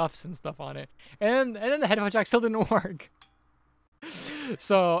of scuffs and stuff on it, and then the headphone jack still didn't work.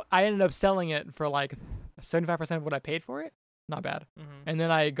 So I ended up selling it for like 75% of what I paid for it. Not bad. And then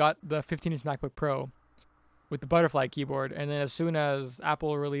I got the 15-inch MacBook Pro with the butterfly keyboard. And then as soon as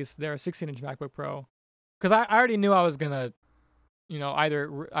Apple released their 16-inch MacBook Pro, because I already knew I was gonna,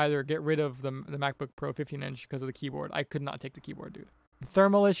 either get rid of the MacBook Pro 15-inch because of the keyboard. I could not take the keyboard, dude. The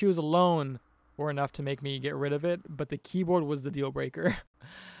thermal issues alone were enough to make me get rid of it, but the keyboard was the deal breaker.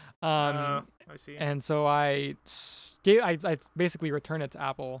 I see. And so I basically returned it to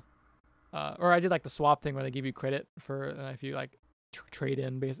Apple. Or I did like the swap thing where they give you credit for if you like trade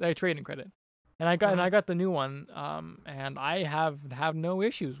in credit, and I got the new one, and I have no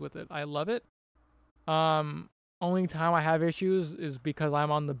issues with it. I love it. Only time I have issues is because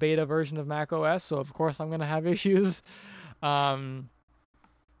I'm on the beta version of Mac OS, so of course I'm gonna have issues. But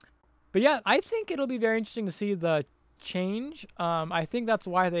yeah, I think it'll be very interesting to see the change. I think that's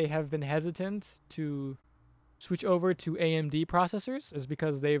why they have been hesitant to switch over to AMD processors, is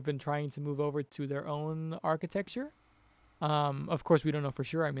because they've been trying to move over to their own architecture. Of course, we don't know for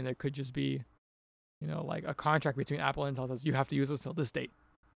sure. I mean, there could just be, like a contract between Apple and Intel that says you have to use this until this date.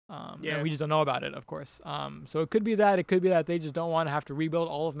 And we just don't know about it, of course. So it could be that. It could be that they just don't want to have to rebuild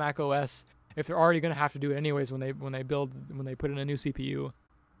all of Mac OS if they're already going to have to do it anyways when they put in a new CPU.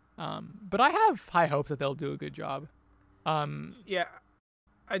 But I have high hopes that they'll do a good job. Yeah.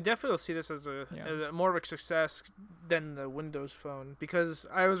 I definitely see this as a more of a success than the Windows Phone, because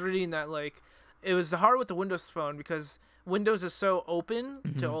I was reading that like it was hard with the Windows Phone because Windows is so open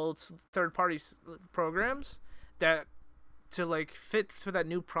to all its third-party programs that to like fit for that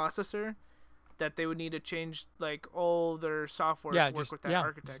new processor that they would need to change like all their software to work with that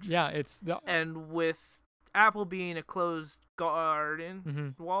architecture. Yeah, it's and with Apple being a closed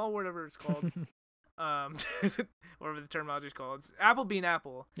garden wall, whatever it's called. Whatever the terminology is called. It's Apple being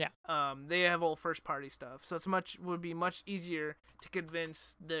Apple. Yeah. They have all first party stuff, so would be much easier to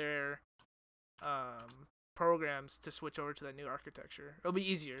convince their programs to switch over to that new architecture. It'll be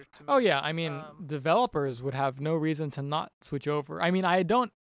easier to make. Oh yeah, I mean, developers would have no reason to not switch over. I mean, I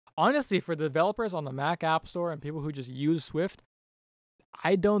don't honestly, for the developers on the Mac App Store and people who just use Swift,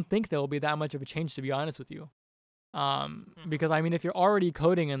 I don't think there will be that much of a change, to be honest with you. Because I mean, if you're already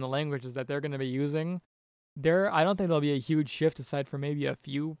coding in the languages that they're going to be using, I don't think there'll be a huge shift aside from maybe a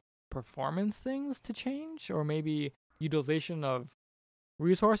few performance things to change, or maybe utilization of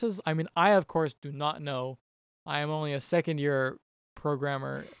resources. I mean, I of course do not know. I am only a second year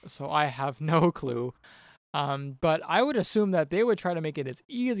programmer, so I have no clue. But I would assume that they would try to make it as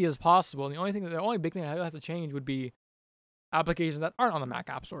easy as possible. And the only big thing that has to change would be applications that aren't on the Mac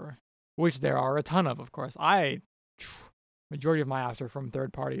App Store, which there are a ton of course. Majority of my apps are from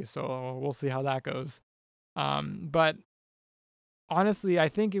third parties, so we'll see how that goes. But honestly, I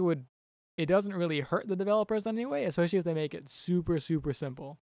think it doesn't really hurt the developers anyway, especially if they make it super, super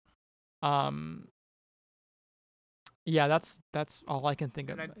simple. Yeah, that's all I can think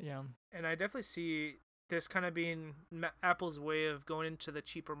of. Yeah. And I definitely see this kind of being Apple's way of going into the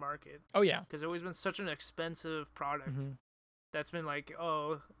cheaper market. Oh yeah. Because it's always been such an expensive product. That's been like,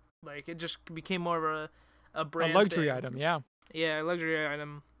 it just became more of a brand. A luxury item, yeah. Yeah, a luxury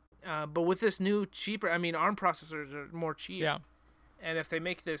item. But with this new cheaper, I mean, ARM processors are more cheap. Yeah. And if they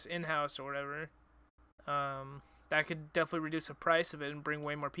make this in-house or whatever, that could definitely reduce the price of it and bring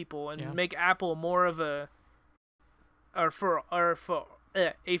way more people and make Apple more of a for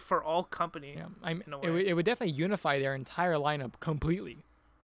all company. Yeah, it would definitely unify their entire lineup completely.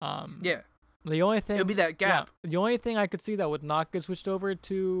 Yeah. The only thing it would be that gap. Yeah, the only thing I could see that would not get switched over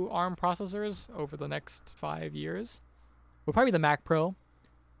to ARM processors over the next 5 years would probably be the Mac Pro.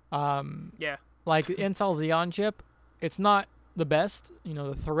 Yeah. Like the Intel Xeon chip, it's not the best.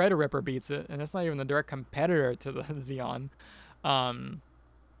 The Threadripper beats it, and it's not even the direct competitor to the Xeon.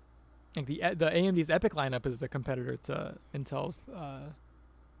 Like the AMD's EPYC lineup is the competitor to Intel's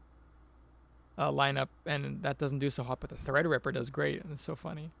lineup, and that doesn't do so hot, but the Threadripper does great, and it's so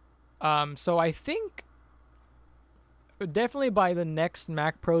funny. So I think definitely by the next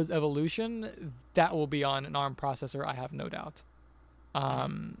Mac Pro's evolution, that will be on an ARM processor, I have no doubt.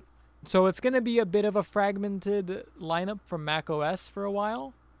 So it's going to be a bit of a fragmented lineup from Mac OS for a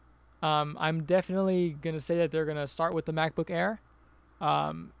while. I'm definitely going to say that they're going to start with the MacBook Air.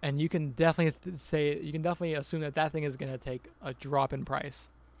 And you can definitely assume that thing is going to take a drop in price.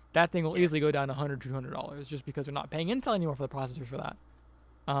 That thing will easily go down to $100, $200 just because they're not paying Intel anymore for the processors for that.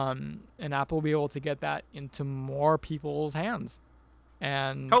 And Apple will be able to get that into more people's hands.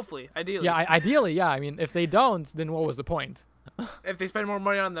 And hopefully, ideally. Yeah, ideally, yeah. I mean, if they don't, then what was the point? If they spend more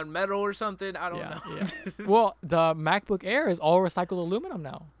money on their metal or something, I don't know. Yeah. Well, the MacBook Air is all recycled aluminum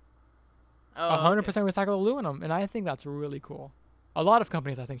now. 100% recycled aluminum, and I think that's really cool. A lot of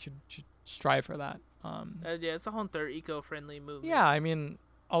companies, I think, should strive for that. Yeah, it's a whole third eco-friendly movement. Yeah, I mean,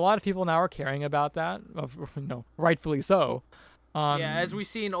 a lot of people now are caring about that. Rightfully so. As we've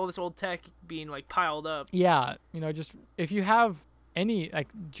seen all this old tech being like piled up. Yeah, just if you have any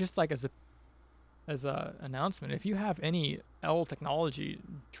as a announcement, if you have any old technology,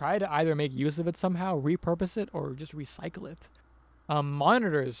 try to either make use of it somehow, repurpose it, or just recycle it.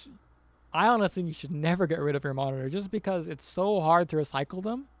 Monitors, I honestly think you should never get rid of your monitor just because it's so hard to recycle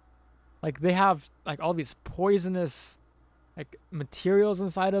them. Like they have like all these poisonous like materials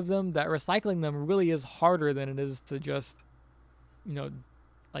inside of them that recycling them really is harder than it is to just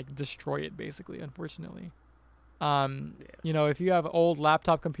like destroy it basically, unfortunately. If you have an old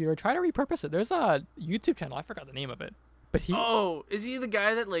laptop computer, try to repurpose it. There's a YouTube channel, I forgot the name of it. But is he the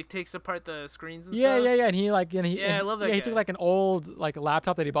guy that like takes apart the screens and stuff? Yeah. And I love that guy. He took like an old like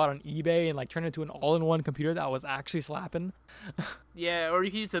laptop that he bought on eBay and like turned it into an all-in-one computer that was actually slapping. Yeah, or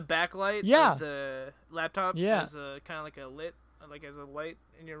you can use the backlight of the laptop as a kind of like a lit, like as a light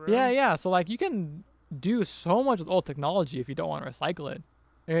in your room. Yeah. So like you can do so much with old technology if you don't want to recycle it.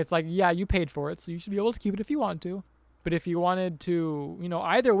 And it's like, yeah, you paid for it, so you should be able to keep it if you want to. But if you wanted to,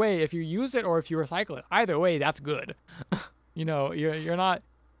 either way, if you use it or if you recycle it, either way, that's good. You're not.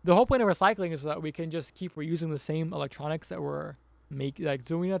 The whole point of recycling is so that we can just keep reusing the same electronics that we're making. Like,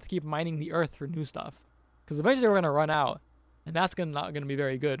 so we don't have to keep mining the earth for new stuff, because eventually we're gonna run out, and that's not gonna be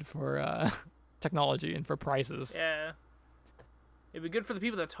very good for technology and for prices. Yeah. It'd be good for the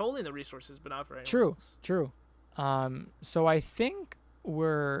people that's holding the resources, but not for anyone True. So I think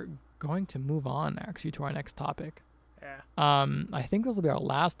we're going to move on actually to our next topic. Yeah. I think this will be our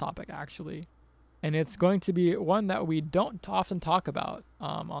last topic actually, and it's going to be one that we don't often talk about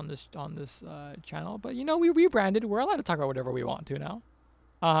on this channel. But we rebranded. We're allowed to talk about whatever we want to now.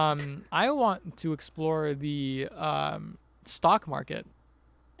 I want to explore the stock market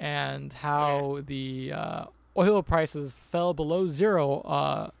and how the oil prices fell below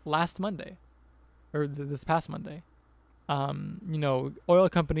zero last Monday, or this past Monday. Oil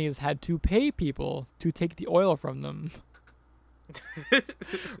companies had to pay people to take the oil from them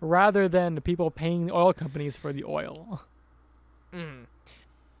rather than people paying the oil companies for the oil.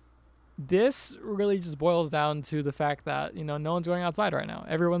 this really just boils down to the fact that, no one's going outside right now.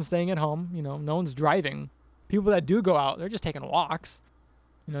 Everyone's staying at home. No one's driving. People that do go out, they're just taking walks.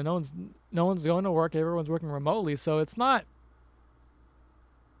 No one's going to work. Everyone's working remotely. So it's not.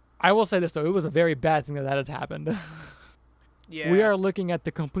 I will say this though, it was a very bad thing that had happened. Yeah. We are looking at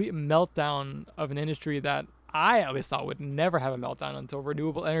the complete meltdown of an industry that I always thought would never have a meltdown until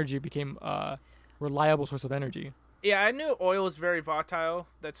renewable energy became a reliable source of energy. Yeah, I knew oil was very volatile.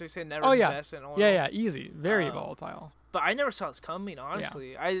 That's why I say never invest in oil. Yeah, easy. Very volatile. But I never saw this coming,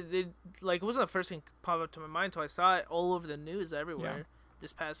 honestly. Yeah. It wasn't the first thing popped up to my mind until I saw it all over the news everywhere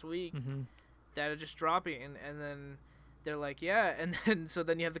this past week. Mm-hmm. That are just dropping, and then they're like, yeah, and then so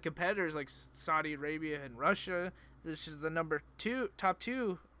then you have the competitors like Saudi Arabia and Russia, which is the top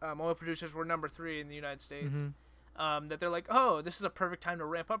two oil producers. Were number 3 in the United States. Mm-hmm. That they're like, oh, this is a perfect time to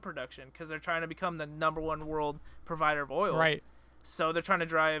ramp up production because they're trying to become the number 1 world provider of oil. Right. So they're trying to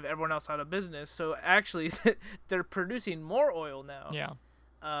drive everyone else out of business. So actually, they're producing more oil now. Yeah.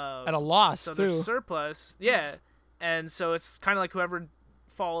 At a loss, so too. There's surplus. Yeah. And so it's kind of like whoever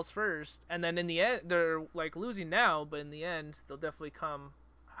falls first. And then in the end, they're like losing now, but in the end, they'll definitely come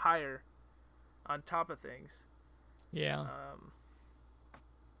higher on top of things. Yeah.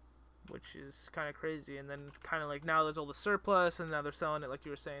 Which is kind of crazy. And then kind of like now there's all the surplus, and now they're selling it like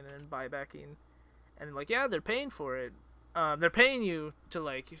you were saying, and buybacking. And like, yeah, they're paying for it. They're paying you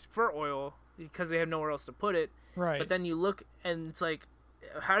to for oil because they have nowhere else to put it. Right. But then you look and it's like,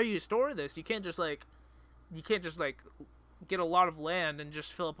 how do you store this? You can't just get a lot of land and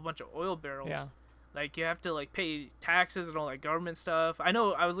just fill up a bunch of oil barrels. Yeah. Like you have to pay taxes and all that government stuff. I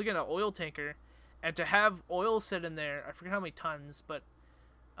know I was looking at an oil tanker, and to have oil sit in there, I forget how many tons, but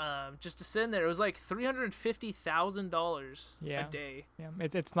just to sit in there, it was like $350,000 a day. Yeah,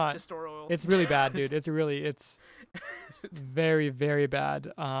 it's not to store oil. It's really bad, dude. It's very, very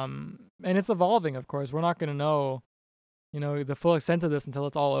bad. And it's evolving, of course. We're not gonna know, the full extent of this until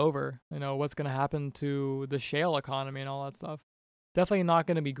it's all over. What's gonna happen to the shale economy and all that stuff. Definitely not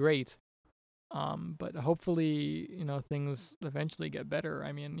gonna be great. But hopefully, things eventually get better.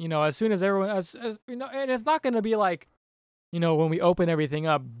 I mean, as soon as everyone, as and it's not gonna be like, when we open everything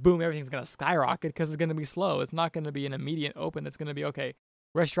up, boom, everything's going to skyrocket because it's going to be slow. It's not going to be an immediate open. It's going to be, okay,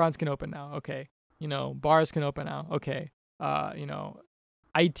 restaurants can open now. Okay. Bars can open now. Okay.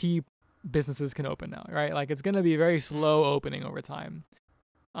 IT businesses can open now, right? Like it's going to be very slow opening over time.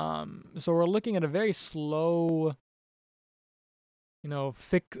 So we're looking at a very slow,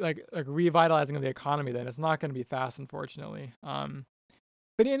 revitalizing of the economy then. It's not going to be fast, unfortunately.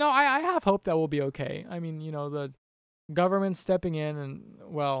 But, I have hope that we'll be okay. I mean, the government stepping in, and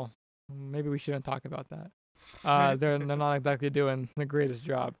well, maybe we shouldn't talk about that. They're not exactly doing the greatest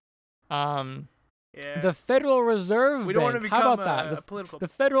job. The Federal Reserve we don't Bank. Want to become how about that? The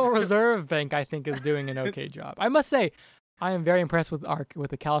Federal Reserve Bank, I think, is doing an okay job. I must say, I am very impressed with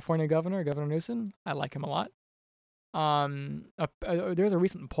the California governor, Governor Newsom. I like him a lot. There's a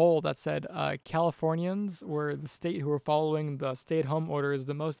recent poll that said Californians were the state who were following the stay-at-home orders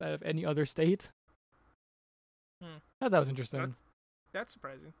the most out of any other state. I thought that was interesting. That's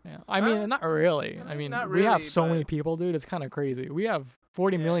surprising. Yeah, I mean, not really. I mean, we have so many people, dude. It's kind of crazy. We have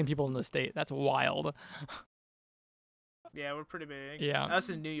 40 million people in the state. That's wild. Yeah, we're pretty big. Yeah. Us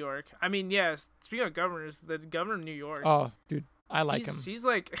in New York. I mean, yeah, speaking of governors, the governor of New York. Oh, dude, I like him. He's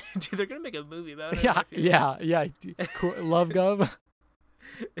like, dude, they're going to make a movie about it. Yeah. Cool. Love Gov.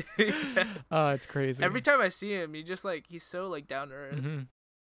 Yeah. Oh, it's crazy. Every time I see him, he's so down to earth. Mm-hmm.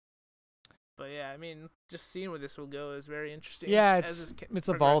 But yeah, I mean, just seeing where this will go is very interesting. Yeah, it's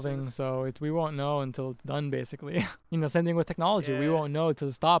evolving, so we won't know until it's done, basically. Same thing with technology. Yeah. We won't know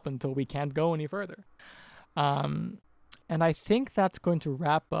to stop until we can't go any further. And I think that's going to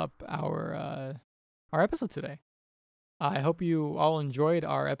wrap up our episode today. I hope you all enjoyed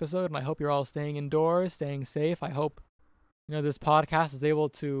our episode, and I hope you're all staying indoors, staying safe. I hope this podcast is able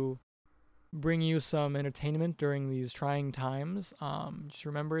to bring you some entertainment during these trying times. Just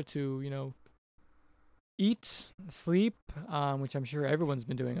remember to eat, sleep, which I'm sure everyone's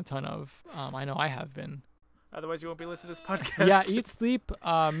been doing a ton of. I know I have been. Otherwise, you won't be listening to this podcast. Yeah, eat, sleep.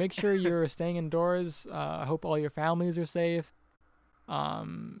 Make sure you're staying indoors. I hope all your families are safe.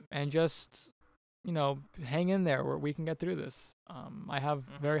 And just, hang in there where we can get through this. I have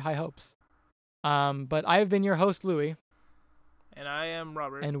very high hopes. But I've been your host, Louis. And I am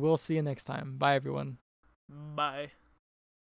Robert. And we'll see you next time. Bye, everyone. Bye.